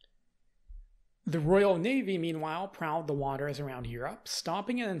 The Royal Navy, meanwhile, prowled the waters around Europe,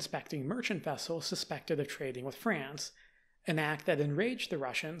 stopping and inspecting merchant vessels suspected of trading with France, an act that enraged the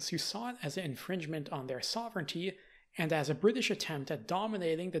Russians, who saw it as an infringement on their sovereignty and as a British attempt at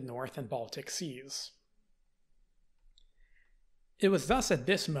dominating the North and Baltic seas. It was thus at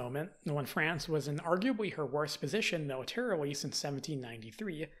this moment, when France was in arguably her worst position militarily since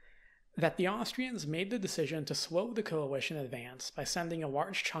 1793, that the Austrians made the decision to slow the coalition advance by sending a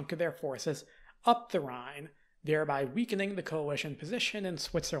large chunk of their forces up the Rhine, thereby weakening the coalition position in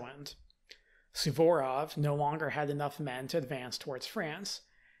Switzerland. Suvorov no longer had enough men to advance towards France,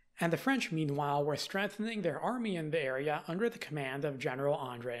 and the French meanwhile were strengthening their army in the area under the command of General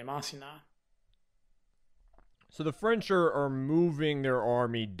André Massena. So the French are moving their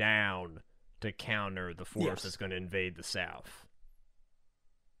army down to counter the force that's going to invade the south.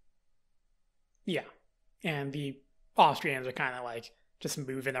 Yeah, and the Austrians are kind of like just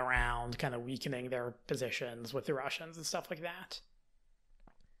moving around, kind of weakening their positions with the Russians and stuff like that.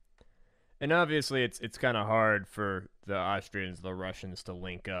 And obviously it's kind of hard for the Austrians and the Russians to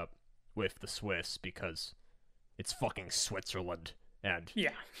link up with the Swiss because it's fucking Switzerland. And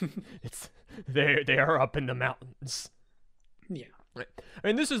yeah, they are up in the mountains. Yeah. I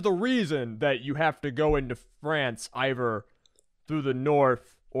mean, this is the reason that you have to go into France either through the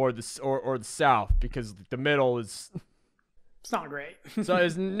north or the south, because the middle is it's not great. So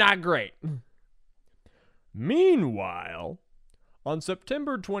it's not great. Meanwhile, on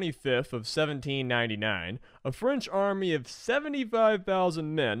September 25th of 1799, a French army of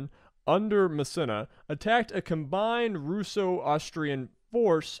 75,000 men under Massena attacked a combined Russo-Austrian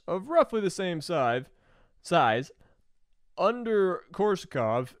force of roughly the same size under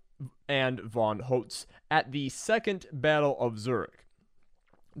Korsakov and von Hotz at the Second Battle of Zurich.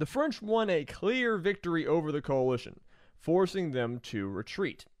 The French won a clear victory over the coalition, forcing them to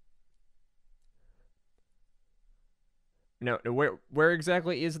retreat. Now, where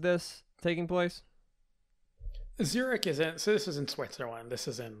exactly is this taking place? Zurich isn't. So this is in Switzerland. This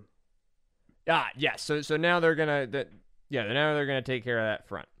is in. Yes. So now they're gonna take care of that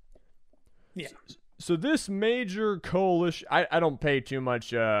front. Yeah. So this major coalition, I don't pay too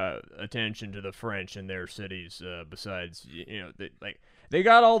much attention to the French and their cities. Besides, they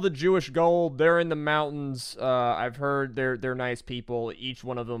got all the Jewish gold. They're in the mountains. I've heard they're nice people. Each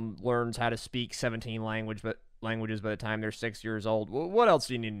one of them learns how to speak 17 languages by the time they're 6 years old. What else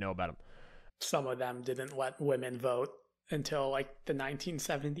do you need to know about them? Some of them didn't let women vote until like the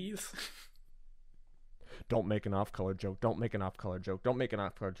 1970s. Don't make an off-color joke. Don't make an off-color joke. Don't make an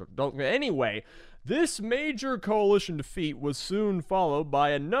off-color joke. Don't. Anyway, this major coalition defeat was soon followed by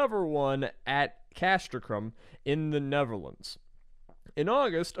another one at Castricum in the Netherlands. In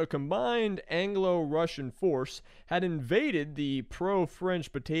August, a combined Anglo-Russian force had invaded the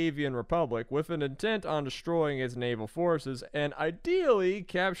pro-French Batavian Republic with an intent on destroying its naval forces and ideally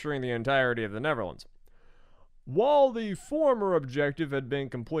capturing the entirety of the Netherlands. While the former objective had been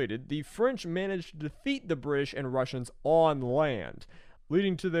completed, the French managed to defeat the British and Russians on land,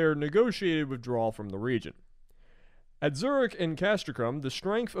 leading to their negotiated withdrawal from the region. At Zurich and Castricum, the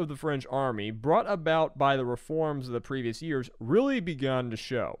strength of the French army, brought about by the reforms of the previous years, really began to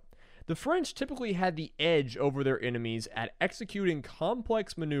show. The French typically had the edge over their enemies at executing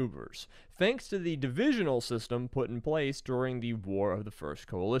complex maneuvers, thanks to the divisional system put in place during the War of the First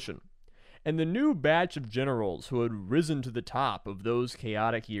Coalition. And the new batch of generals who had risen to the top of those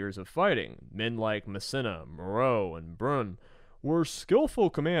chaotic years of fighting, men like Massena, Moreau, and Brun, were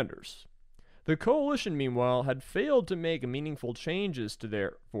skillful commanders. The coalition, meanwhile, had failed to make meaningful changes to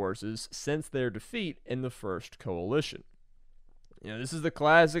their forces since their defeat in the First Coalition. This is the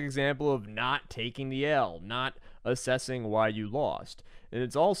classic example of not taking the L, not assessing why you lost. And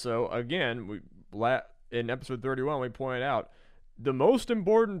it's also, again, in episode 31, we pointed out, the most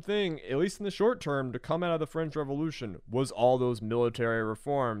important thing, at least in the short term, to come out of the French Revolution was all those military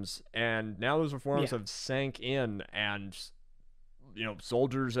reforms. And now those reforms have sank in, and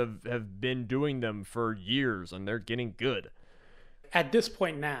soldiers have been doing them for years, and they're getting good. At this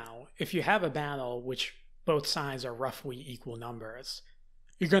point now, if you have a battle which both sides are roughly equal numbers,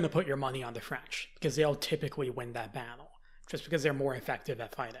 you're going to put your money on the French, because they'll typically win that battle, just because they're more effective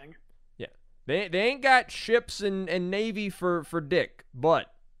at fighting. Yeah. They ain't got ships and navy for dick,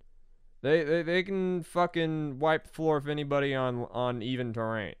 but they can fucking wipe the floor of anybody on even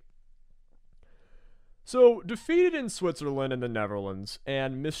terrain. So, defeated in Switzerland and the Netherlands,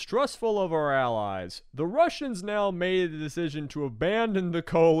 and mistrustful of our allies, the Russians now made the decision to abandon the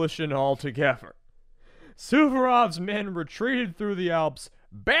coalition altogether. Suvorov's men retreated through the Alps,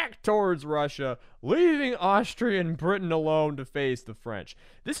 back towards Russia, leaving Austria and Britain alone to face the French.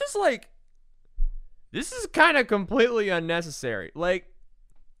 This is kind of completely unnecessary.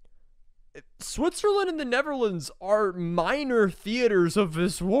 Switzerland and the Netherlands are minor theaters of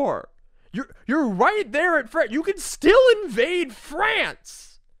this war. You're right there at France. You can still invade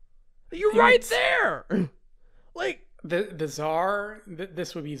France. You're right there. The Tsar,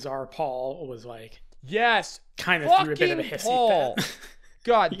 this would be Tsar Paul, was yes, kind of threw a bit of a hissy Paul. fit.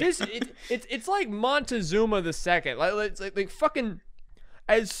 God, it's like Montezuma II. Like fucking,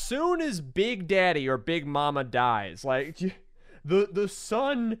 as soon as Big Daddy or Big Mama dies, the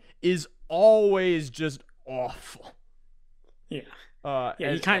son is always just awful. Yeah.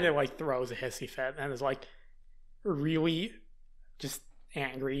 He kind of throws a hissy fit and is really just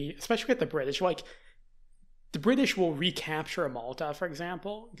angry, especially with the British. The British will recapture Malta, for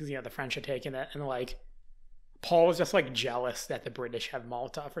example, because the French had taken it, and Paul is just jealous that the British have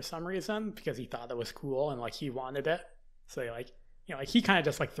Malta for some reason, because he thought it was cool and he wanted it. So he kind of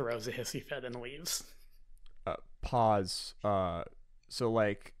just throws a hissy fit and leaves. Pause.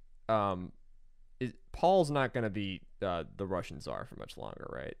 Paul's not gonna be the Russian Tsar for much longer,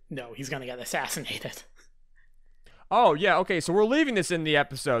 right? No, he's gonna get assassinated. Oh yeah, okay. So we're leaving this in the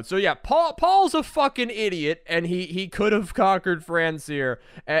episode. So yeah, Paul's a fucking idiot, and he could have conquered France here,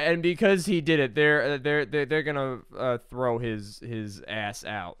 and because he did it, they're gonna throw his ass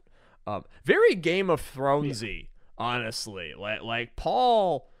out. Very Game of Thronesy, honestly.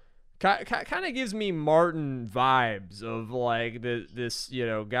 Paul kind of gives me Martin vibes of this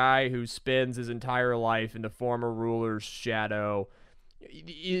guy who spends his entire life in the former ruler's shadow,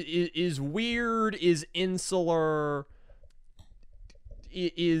 is weird, is insular,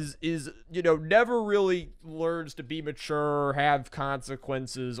 is never really learns to be mature, have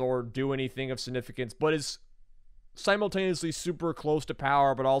consequences, or do anything of significance, but is simultaneously super close to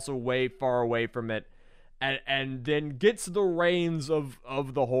power but also way far away from it. And then gets the reins of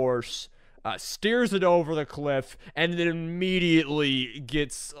the horse, steers it over the cliff, and then immediately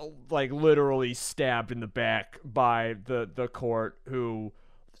gets literally stabbed in the back by the court, who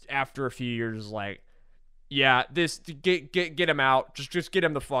after a few years is yeah, get him out, just get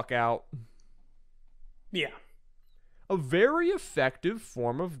him the fuck out. Yeah, a very effective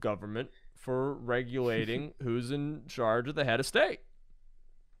form of government for regulating who's in charge of the head of state.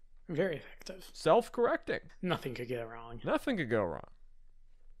 Very effective. Self-correcting. Nothing could go wrong. Nothing could go wrong.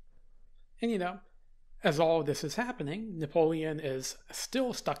 And as all of this is happening, Napoleon is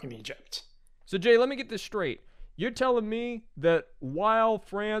still stuck in Egypt. So Jay, let me get this straight. You're telling me that while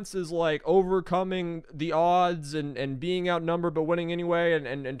France is like overcoming the odds and being outnumbered but winning anyway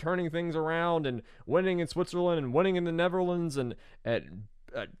and turning things around and winning in Switzerland and winning in the Netherlands and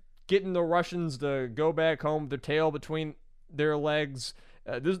getting the Russians to go back home with their tail between their legs,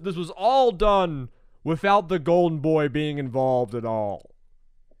 this was all done without the Golden Boy being involved at all.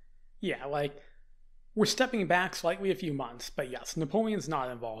 Yeah, like, we're stepping back slightly a few months, but yes, Napoleon's not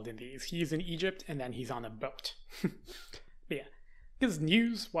involved in these. He's in Egypt, and then he's on a boat. But yeah, his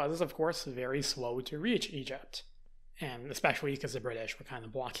news was, of course, very slow to reach Egypt, and especially because the British were kind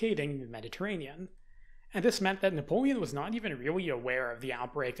of blockading the Mediterranean. And this meant that Napoleon was not even really aware of the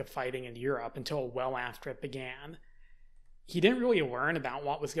outbreak of fighting in Europe until well after it began. He didn't really learn about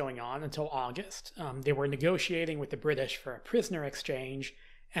what was going on until August. They were negotiating with the British for a prisoner exchange,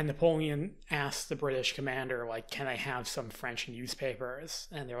 and Napoleon asked the British commander, like, can I have some French newspapers?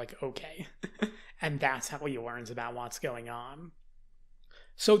 And they're like, okay. And that's how he learns about what's going on.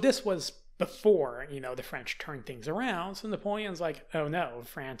 So this was before, the French turned things around. So Napoleon's like, oh no,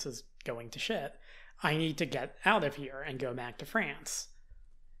 France is going to shit. I need to get out of here and go back to France.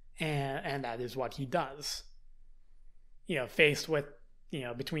 And that is what he does. Faced with,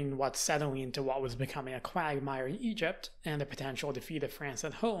 between what's settling into what was becoming a quagmire in Egypt and the potential defeat of France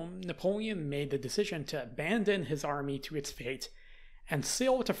at home, Napoleon made the decision to abandon his army to its fate and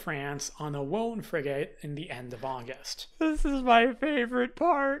sail to France on a lone frigate in the end of August. This is my favorite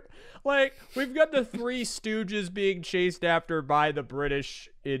part. Like, we've got the Three Stooges being chased after by the British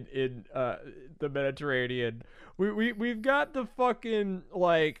in the Mediterranean. We've got the fucking,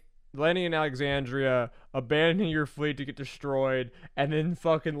 like, landing in Alexandria, abandoning your fleet to get destroyed, and then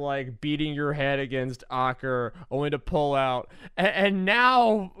fucking, like, beating your head against Acre, only to pull out. And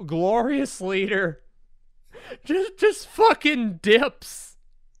now, glorious leader just fucking dips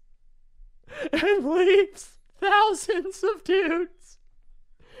and leaves thousands of dudes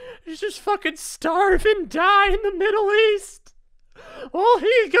just fucking starve and die in the Middle East while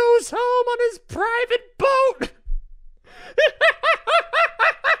he goes home on his private boat.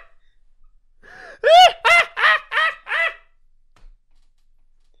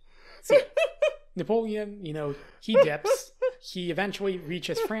 See, Napoleon, he dips. He eventually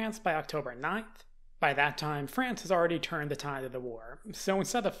reaches France by October 9th. By that time, France has already turned the tide of the war. So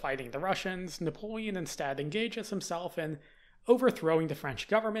instead of fighting the Russians, Napoleon instead engages himself in overthrowing the French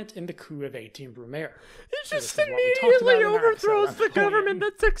government in the coup of 18 Brumaire. He just immediately overthrows the government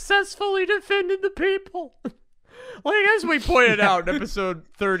that successfully defended the people. Like, as we pointed out in episode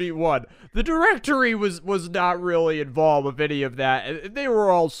 31, the Directory was not really involved with any of that. They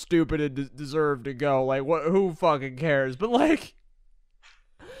were all stupid and deserved to go. Like, who fucking cares? But, like,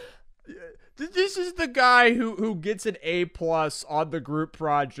 this is the guy who gets an A+ on the group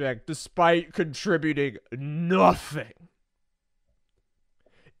project despite contributing nothing.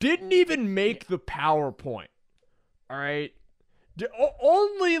 Didn't even make the PowerPoint. All right?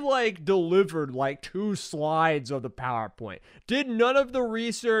 Only, like, delivered, like, 2 slides of the PowerPoint. Did none of the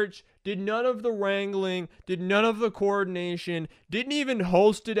research, did none of the wrangling, did none of the coordination, didn't even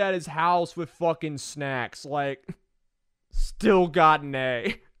host it at his house with fucking snacks. Like, still got an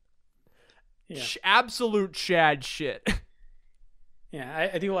A. Yeah. Absolute Chad shit. Yeah,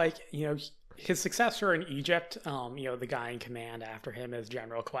 I do like, his successor in Egypt, the guy in command after him is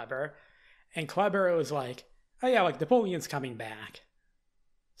General Kleber. And Kleber was like, oh yeah, like, Napoleon's coming back.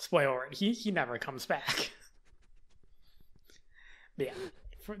 Spoiler, he never comes back. But yeah,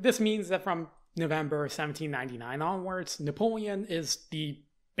 this means that from November 1799 onwards, Napoleon is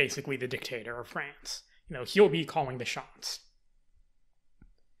basically the dictator of France. He'll be calling the shots.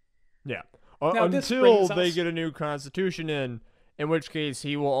 Yeah. Until they get a new constitution in which case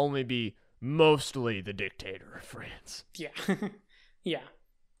he will only be mostly the dictator of France. Yeah. Yeah.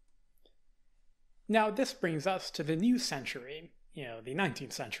 Now, this brings us to the new century, the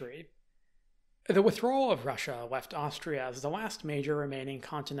 19th century. The withdrawal of Russia left Austria as the last major remaining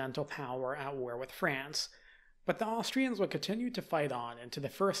continental power at war with France, but the Austrians would continue to fight on into the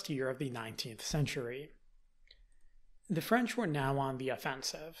first year of the 19th century. The French were now on the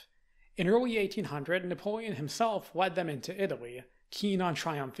offensive. In early 1800, Napoleon himself led them into Italy, keen on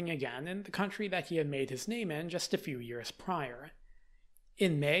triumphing again in the country that he had made his name in just a few years prior.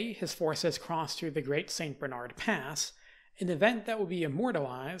 In May, his forces crossed through the Great St. Bernard Pass, an event that would be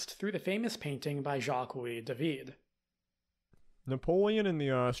immortalized through the famous painting by Jacques-Louis David. Napoleon and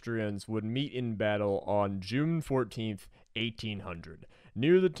the Austrians would meet in battle on June 14th, 1800,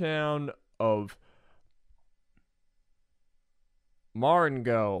 near the town of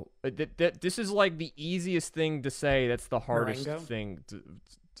Marengo. This is like the easiest thing to say. That's the hardest thing.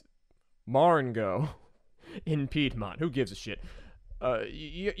 Marengo. in Piedmont. Who gives a shit?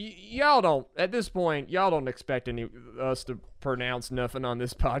 Y'all don't, at this point, y'all don't expect us to pronounce nothing on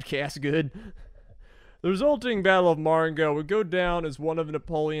this podcast good. The resulting Battle of Marengo would go down as one of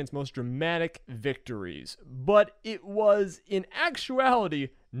Napoleon's most dramatic victories, but it was, in actuality,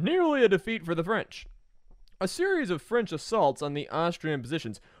 nearly a defeat for the French. A series of French assaults on the Austrian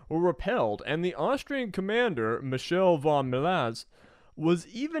positions were repelled, and the Austrian commander, Michel von Melas, was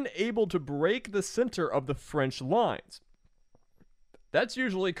even able to break the center of the French lines. That's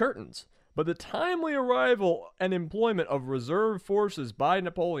usually curtains, but the timely arrival and employment of reserve forces by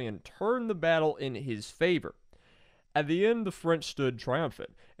Napoleon turned the battle in his favor. At the end, the French stood triumphant,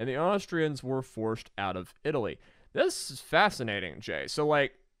 and the Austrians were forced out of Italy. This is fascinating, Jay. So,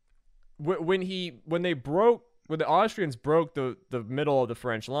 like, when the Austrians broke the middle of the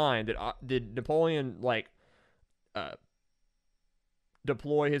French line, did Napoleon, like,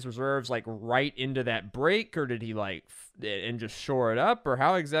 deploy his reserves, like, right into that break, or did he, like, and just shore it up, or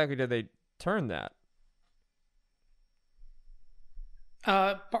how exactly did they turn that?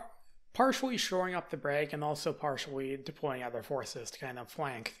 Partially shoring up the break, and also partially deploying other forces to kind of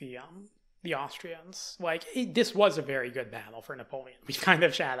flank the Austrians. Like, this was a very good battle for Napoleon. We've kind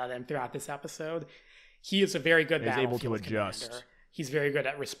of shadowed him throughout this episode. He is a very good battlefield able to adjust. commander. He's very good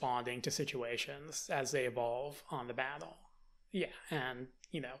at responding to situations as they evolve on the battle. Yeah, and,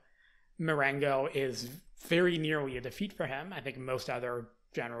 Marengo is very nearly a defeat for him. I think most other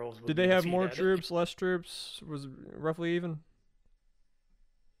generals would Did be they have defeated. more troops, less troops? Was it roughly even?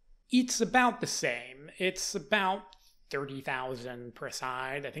 It's about the same. It's about 30,000 per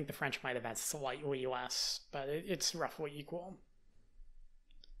side. I think the French might have had slightly less, but it's roughly equal.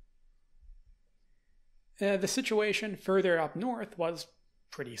 The situation further up north was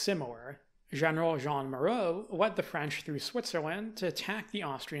pretty similar. General Jean Moreau led the French through Switzerland to attack the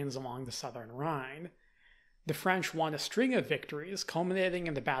Austrians along the southern Rhine. The French won a string of victories, culminating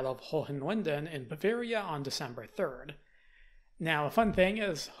in the Battle of Hohenlinden in Bavaria on December 3rd. Now, a fun thing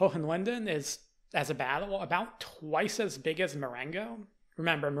is, Hohenlinden is, as a battle, about twice as big as Marengo.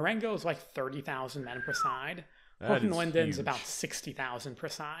 Remember, Marengo is like 30,000 men per side. Hohenlinden's about 60,000 per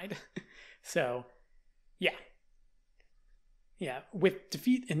side. So, yeah. Yeah, with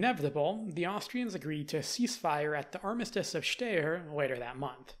defeat inevitable, the Austrians agreed to a ceasefire at the Armistice of Steyr later that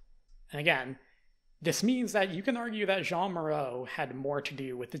month. And again, this means that you can argue that Jean Moreau had more to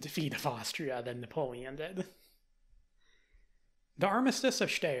do with the defeat of Austria than Napoleon did. The Armistice of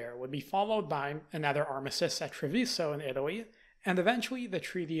Steyr would be followed by another armistice at Treviso in Italy, and eventually the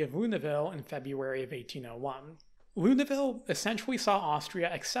Treaty of Luneville in February of 1801. Luneville essentially saw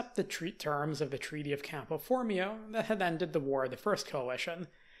Austria accept the terms of the Treaty of Campo Formio that had ended the War of the First Coalition,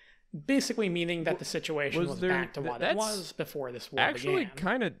 basically meaning that the situation was back to what it was before this war actually began.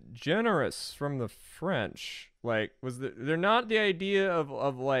 Kind of generous from the French. Like, was there not the idea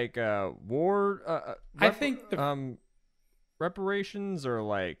of like war? I think reparations, or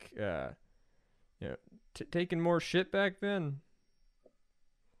like taking more shit back then.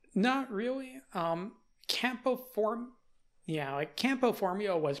 Not really. Campo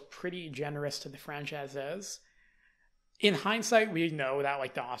Formio was pretty generous to the French as is. In hindsight, we know that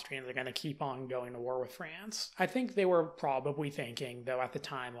like the Austrians are going to keep on going to war with France. I think they were probably thinking, though, at the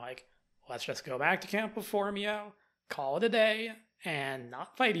time, like, let's just go back to Campo Formio, call it a day, and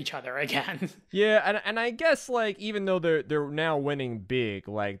not fight each other again. Yeah, and I guess like even though they're now winning big,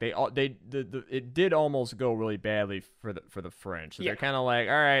 like it did almost go really badly for the French. So They're kind of like,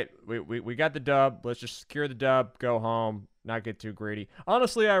 all right, we got the dub. Let's just secure the dub, go home, not get too greedy.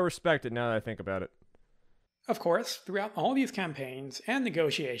 Honestly, I respect it now that I think about it. Of course, throughout all these campaigns and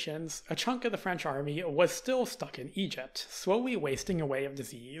negotiations, a chunk of the French army was still stuck in Egypt, slowly wasting away of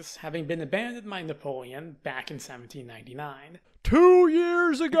disease, having been abandoned by Napoleon back in 1799. 2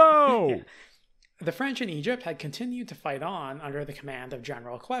 years ago! The French in Egypt had continued to fight on under the command of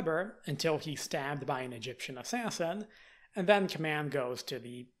General Kleber until he's stabbed by an Egyptian assassin, and then command goes to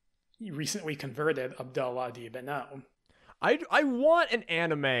the recently converted Abdullah ibn O. I want an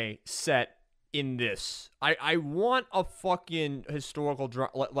anime set in this. I want a fucking historical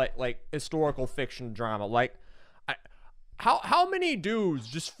like historical fiction drama. Like, how many dudes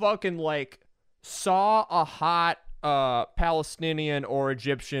just fucking like saw a hot Palestinian or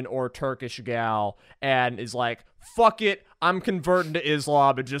Egyptian or Turkish gal and is like, fuck it, I'm converting to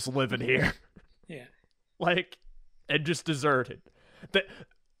Islam and just living here. Yeah. Like, and just deserted. That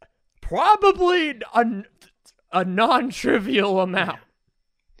probably a non-trivial amount. Yeah.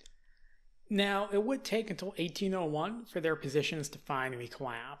 Now, it would take until 1801 for their positions to finally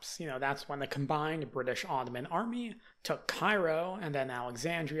collapse. That's when the combined British Ottoman army took Cairo and then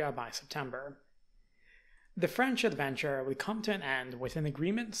Alexandria by September. The French adventure would come to an end with an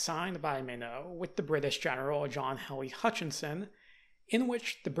agreement signed by Minot with the British general John Henry Hutchinson, in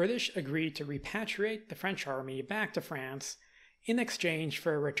which the British agreed to repatriate the French army back to France in exchange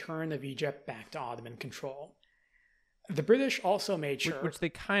for a return of Egypt back to Ottoman control. The British also made sure... Which they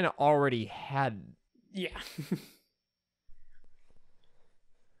kind of already had. Yeah.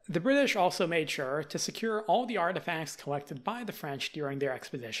 The British also made sure to secure all the artifacts collected by the French during their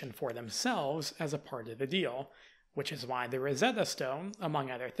expedition for themselves as a part of the deal, which is why the Rosetta Stone, among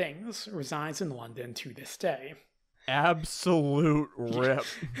other things, resides in London to this day. Absolute rip.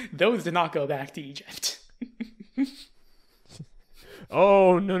 Those did not go back to Egypt.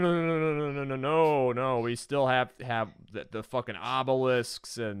 Oh, no. We still have to have the fucking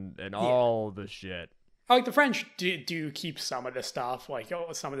obelisks and all the shit. Like, the French do keep some of the stuff, like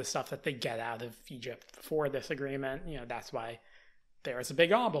some of the stuff that they get out of Egypt for this agreement. You know, that's why there's a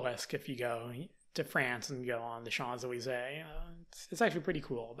big obelisk if you go to France and go on the Champs-Elysees. It's actually pretty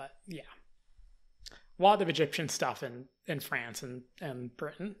cool, but yeah. A lot of Egyptian stuff in France and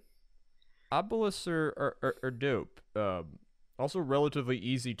Britain. Obelisks are dope. Also relatively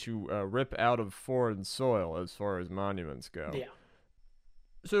easy to rip out of foreign soil as far as monuments go. Yeah.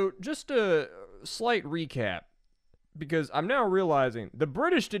 So just a slight recap, because I'm now realizing the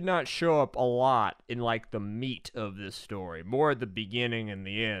British did not show up a lot in like the meat of this story, more at the beginning and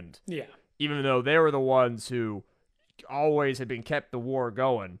the end. Yeah. Even though they were the ones who always had been kept the war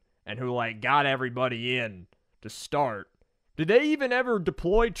going and who like got everybody in to start. Did they even ever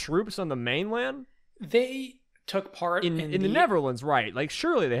deploy troops on the mainland? They took part in the Netherlands, right? Like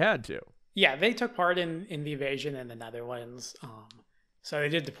surely they had to. Yeah, they took part in the invasion in the Netherlands. So they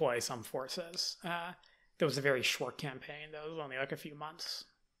did deploy some forces. There was a very short campaign. That was only like a few months.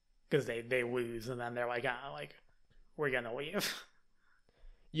 Because they lose and then they're like, we're going to leave.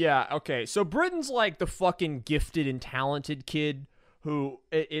 Yeah, okay. So Britain's like the fucking gifted and talented kid who,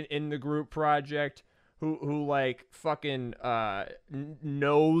 in the group project, who like fucking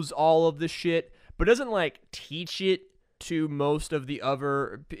knows all of the shit, but doesn't like teach it to most of the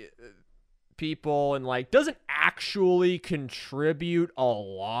other people, and like doesn't actually contribute a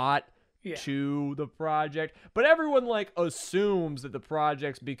lot to the project, but everyone like assumes that the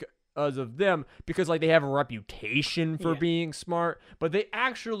project's because of them, because like they have a reputation for being smart, but they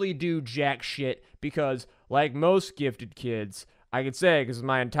actually do jack shit because like most gifted kids, I could say, because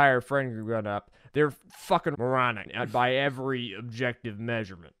my entire friend group growing up, they're fucking moronic by every objective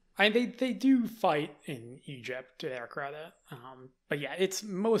measurement. They do fight in Egypt, to their credit. But yeah, it's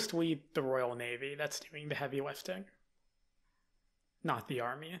mostly the Royal Navy that's doing the heavy lifting, not the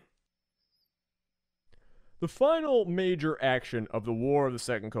army. The final major action of the War of the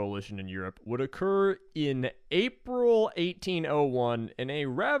Second Coalition in Europe would occur in April 1801 in a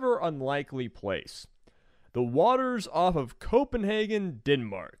rather unlikely place: the waters off of Copenhagen,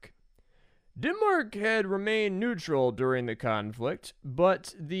 Denmark. Denmark had remained neutral during the conflict,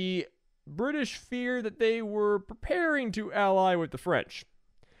 but the British feared that they were preparing to ally with the French.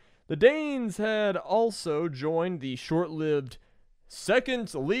 The Danes had also joined the short-lived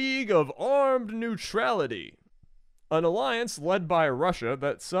Second League of Armed Neutrality, an alliance led by Russia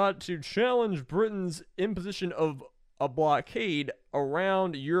that sought to challenge Britain's imposition of a blockade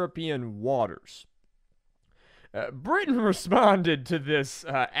around European waters. Britain responded to this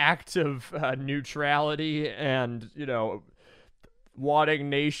act of neutrality and, wanting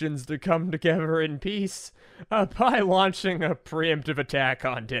nations to come together in peace by launching a preemptive attack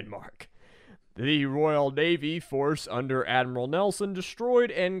on Denmark. The Royal Navy force under Admiral Nelson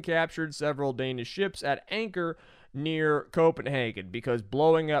destroyed and captured several Danish ships at anchor near Copenhagen, because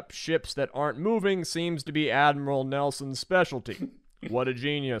blowing up ships that aren't moving seems to be Admiral Nelson's specialty. What a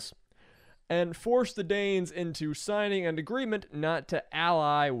genius. And forced the Danes into signing an agreement not to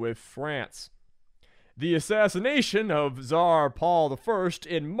ally with France. The assassination of Tsar Paul I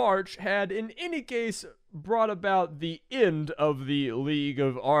in March had in any case brought about the end of the League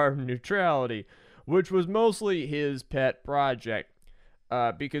of Armed Neutrality, which was mostly his pet project.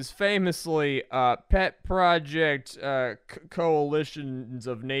 Because famously, pet project coalitions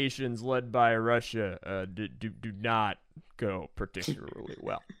of nations led by Russia do not go particularly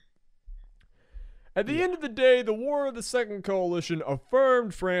well. At the end of the day, the War of the Second Coalition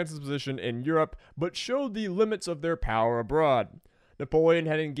affirmed France's position in Europe, but showed the limits of their power abroad. Napoleon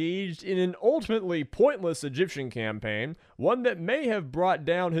had engaged in an ultimately pointless Egyptian campaign, one that may have brought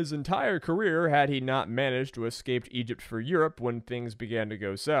down his entire career had he not managed to escape Egypt for Europe when things began to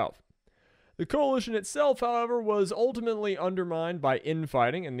go south. The coalition itself, however, was ultimately undermined by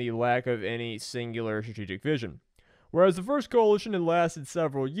infighting and the lack of any singular strategic vision. Whereas the first coalition had lasted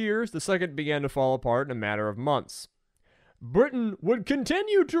several years, the second began to fall apart in a matter of months. Britain would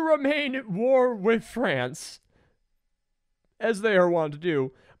continue to remain at war with France, as they are wont to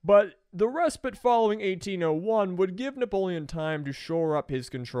do, but the respite following 1801 would give Napoleon time to shore up his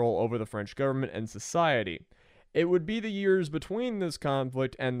control over the French government and society. It would be the years between this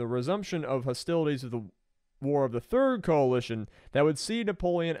conflict and the resumption of hostilities of the War of the Third Coalition that would see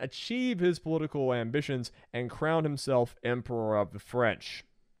Napoleon achieve his political ambitions and crown himself Emperor of the French.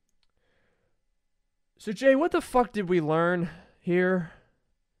 So, Jay, what the fuck did we learn here?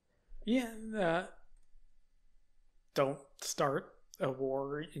 Yeah, don't start a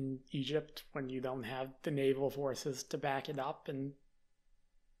war in Egypt when you don't have the naval forces to back it up,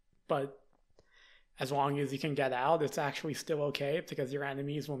 but as long as you can get out, it's actually still okay because your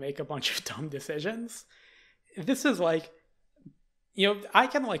enemies will make a bunch of dumb decisions. This is like, I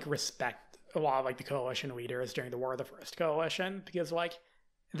can respect a lot of the coalition leaders during the War of the First Coalition because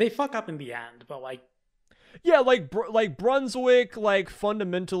they fuck up in the end, but yeah, like Brunswick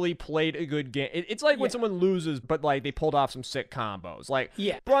fundamentally played a good game. It's like when someone loses, but they pulled off some sick combos.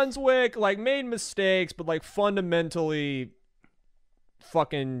 Brunswick made mistakes, but fundamentally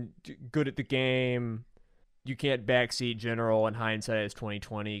fucking good at the game. You can't backseat General in hindsight as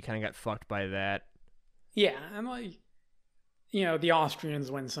 2020. You kind of got fucked by that. Yeah, and the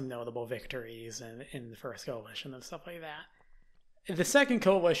Austrians win some notable victories in the First Coalition and stuff like that. The Second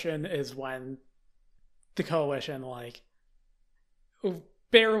Coalition is when the coalition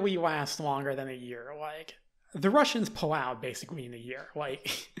barely lasts longer than a year. The Russians pull out basically in a year.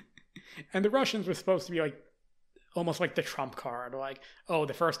 And the Russians were supposed to be almost like the trump card.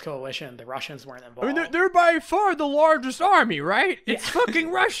 The First Coalition, the Russians weren't involved. I mean, they're by far the largest army, right? It's fucking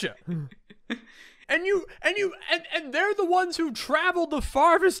Russia. And they're the ones who traveled the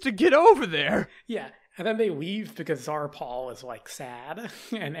farthest to get over there. Yeah, and then they leave because Tsar Paul is sad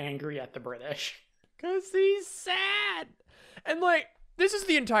and angry at the British. Because he's sad. And this is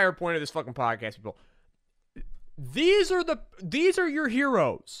the entire point of this fucking podcast, people. These are your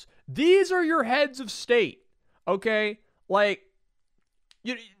heroes. These are your heads of state. Okay?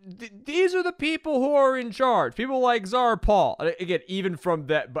 These are the people who are in charge. People like Tsar Paul. Again, even from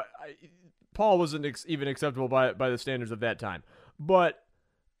that, but Paul wasn't even acceptable by the standards of that time. But,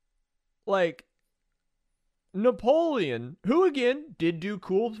 Napoleon, who, again, did do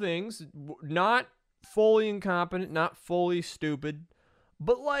cool things, not fully incompetent, not fully stupid,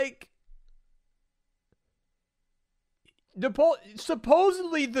 but,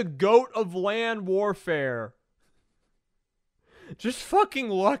 supposedly the goat of land warfare, just fucking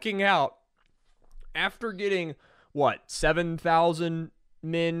lucking out after getting, 7,000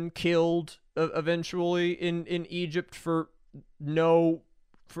 men killed eventually in Egypt for no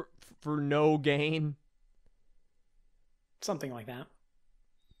gain. Something like that.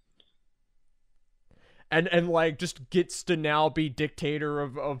 And just gets to now be dictator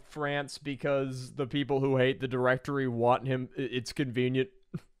of France because the people who hate the Directory want him. It's convenient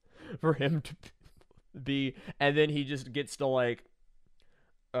for him to be, and then he just gets to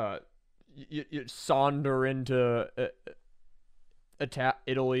saunder into attack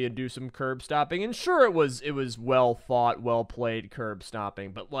Italy and do some curb stopping. And sure, it was well thought, well played curb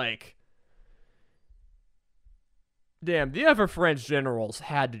stopping, but damn, the other French generals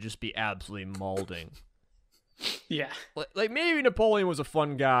had to just be absolutely molding. Yeah. Maybe Napoleon was a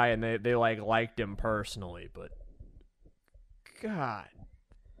fun guy and they liked him personally, but God.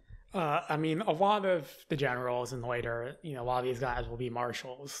 I mean, a lot of the generals and later, a lot of these guys will be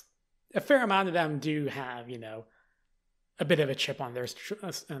marshals. A fair amount of them do have, a bit of a chip on their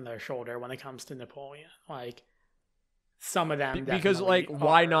shoulder when it comes to Napoleon. Some of them because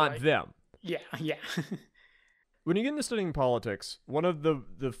why not them? Yeah. When you get into studying politics, one of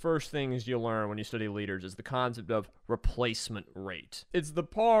the first things you learn when you study leaders is the concept of replacement rate. It's the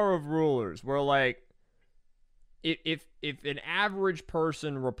power of rulers, where if an average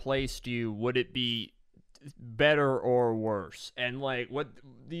person replaced you, would it be better or worse? And what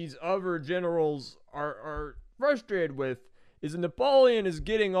these other generals are frustrated with is that Napoleon is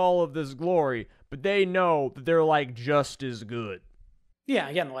getting all of this glory, but they know that they're just as good. Yeah,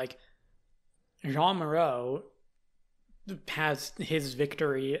 again, Jean Moreau has his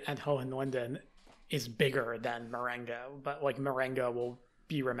victory at Hohenlinden is bigger than Marengo, but Marengo will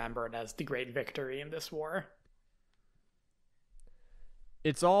be remembered as the great victory in this war.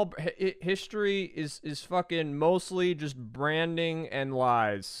 It's all history is fucking mostly just branding and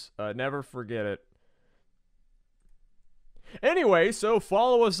lies. Never forget it. Anyway, so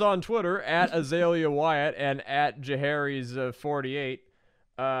follow us on Twitter at Azalea Wyatt and at Jaharis48.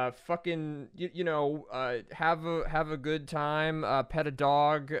 fucking have a good time, pet a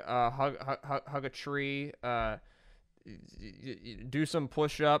dog, hug a tree, do some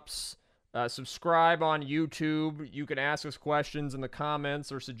push-ups, subscribe on YouTube. You can ask us questions in the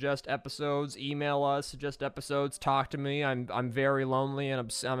comments or suggest episodes. Email us, suggest episodes, talk to me. I'm very lonely and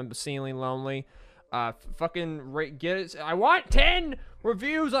I'm obscenely lonely. Fucking get it. I want 10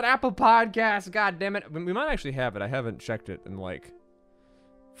 reviews on Apple Podcasts. God damn it. We might actually have it. I haven't checked it in like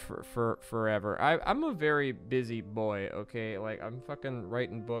for forever. I'm a very busy boy, okay? Like, I'm fucking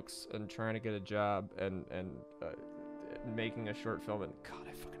writing books and trying to get a job and making a short film, and God,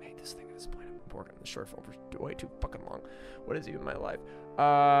 I fucking hate this thing at this point. I've been working on the short film for way too fucking long. What is even my life?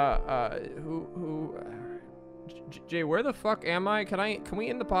 Jay, where the fuck am I? Can we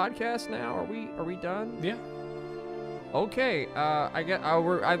end the podcast now? Are we done? Yeah. Okay,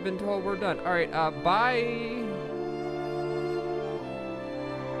 I've been told we're done. All right, bye.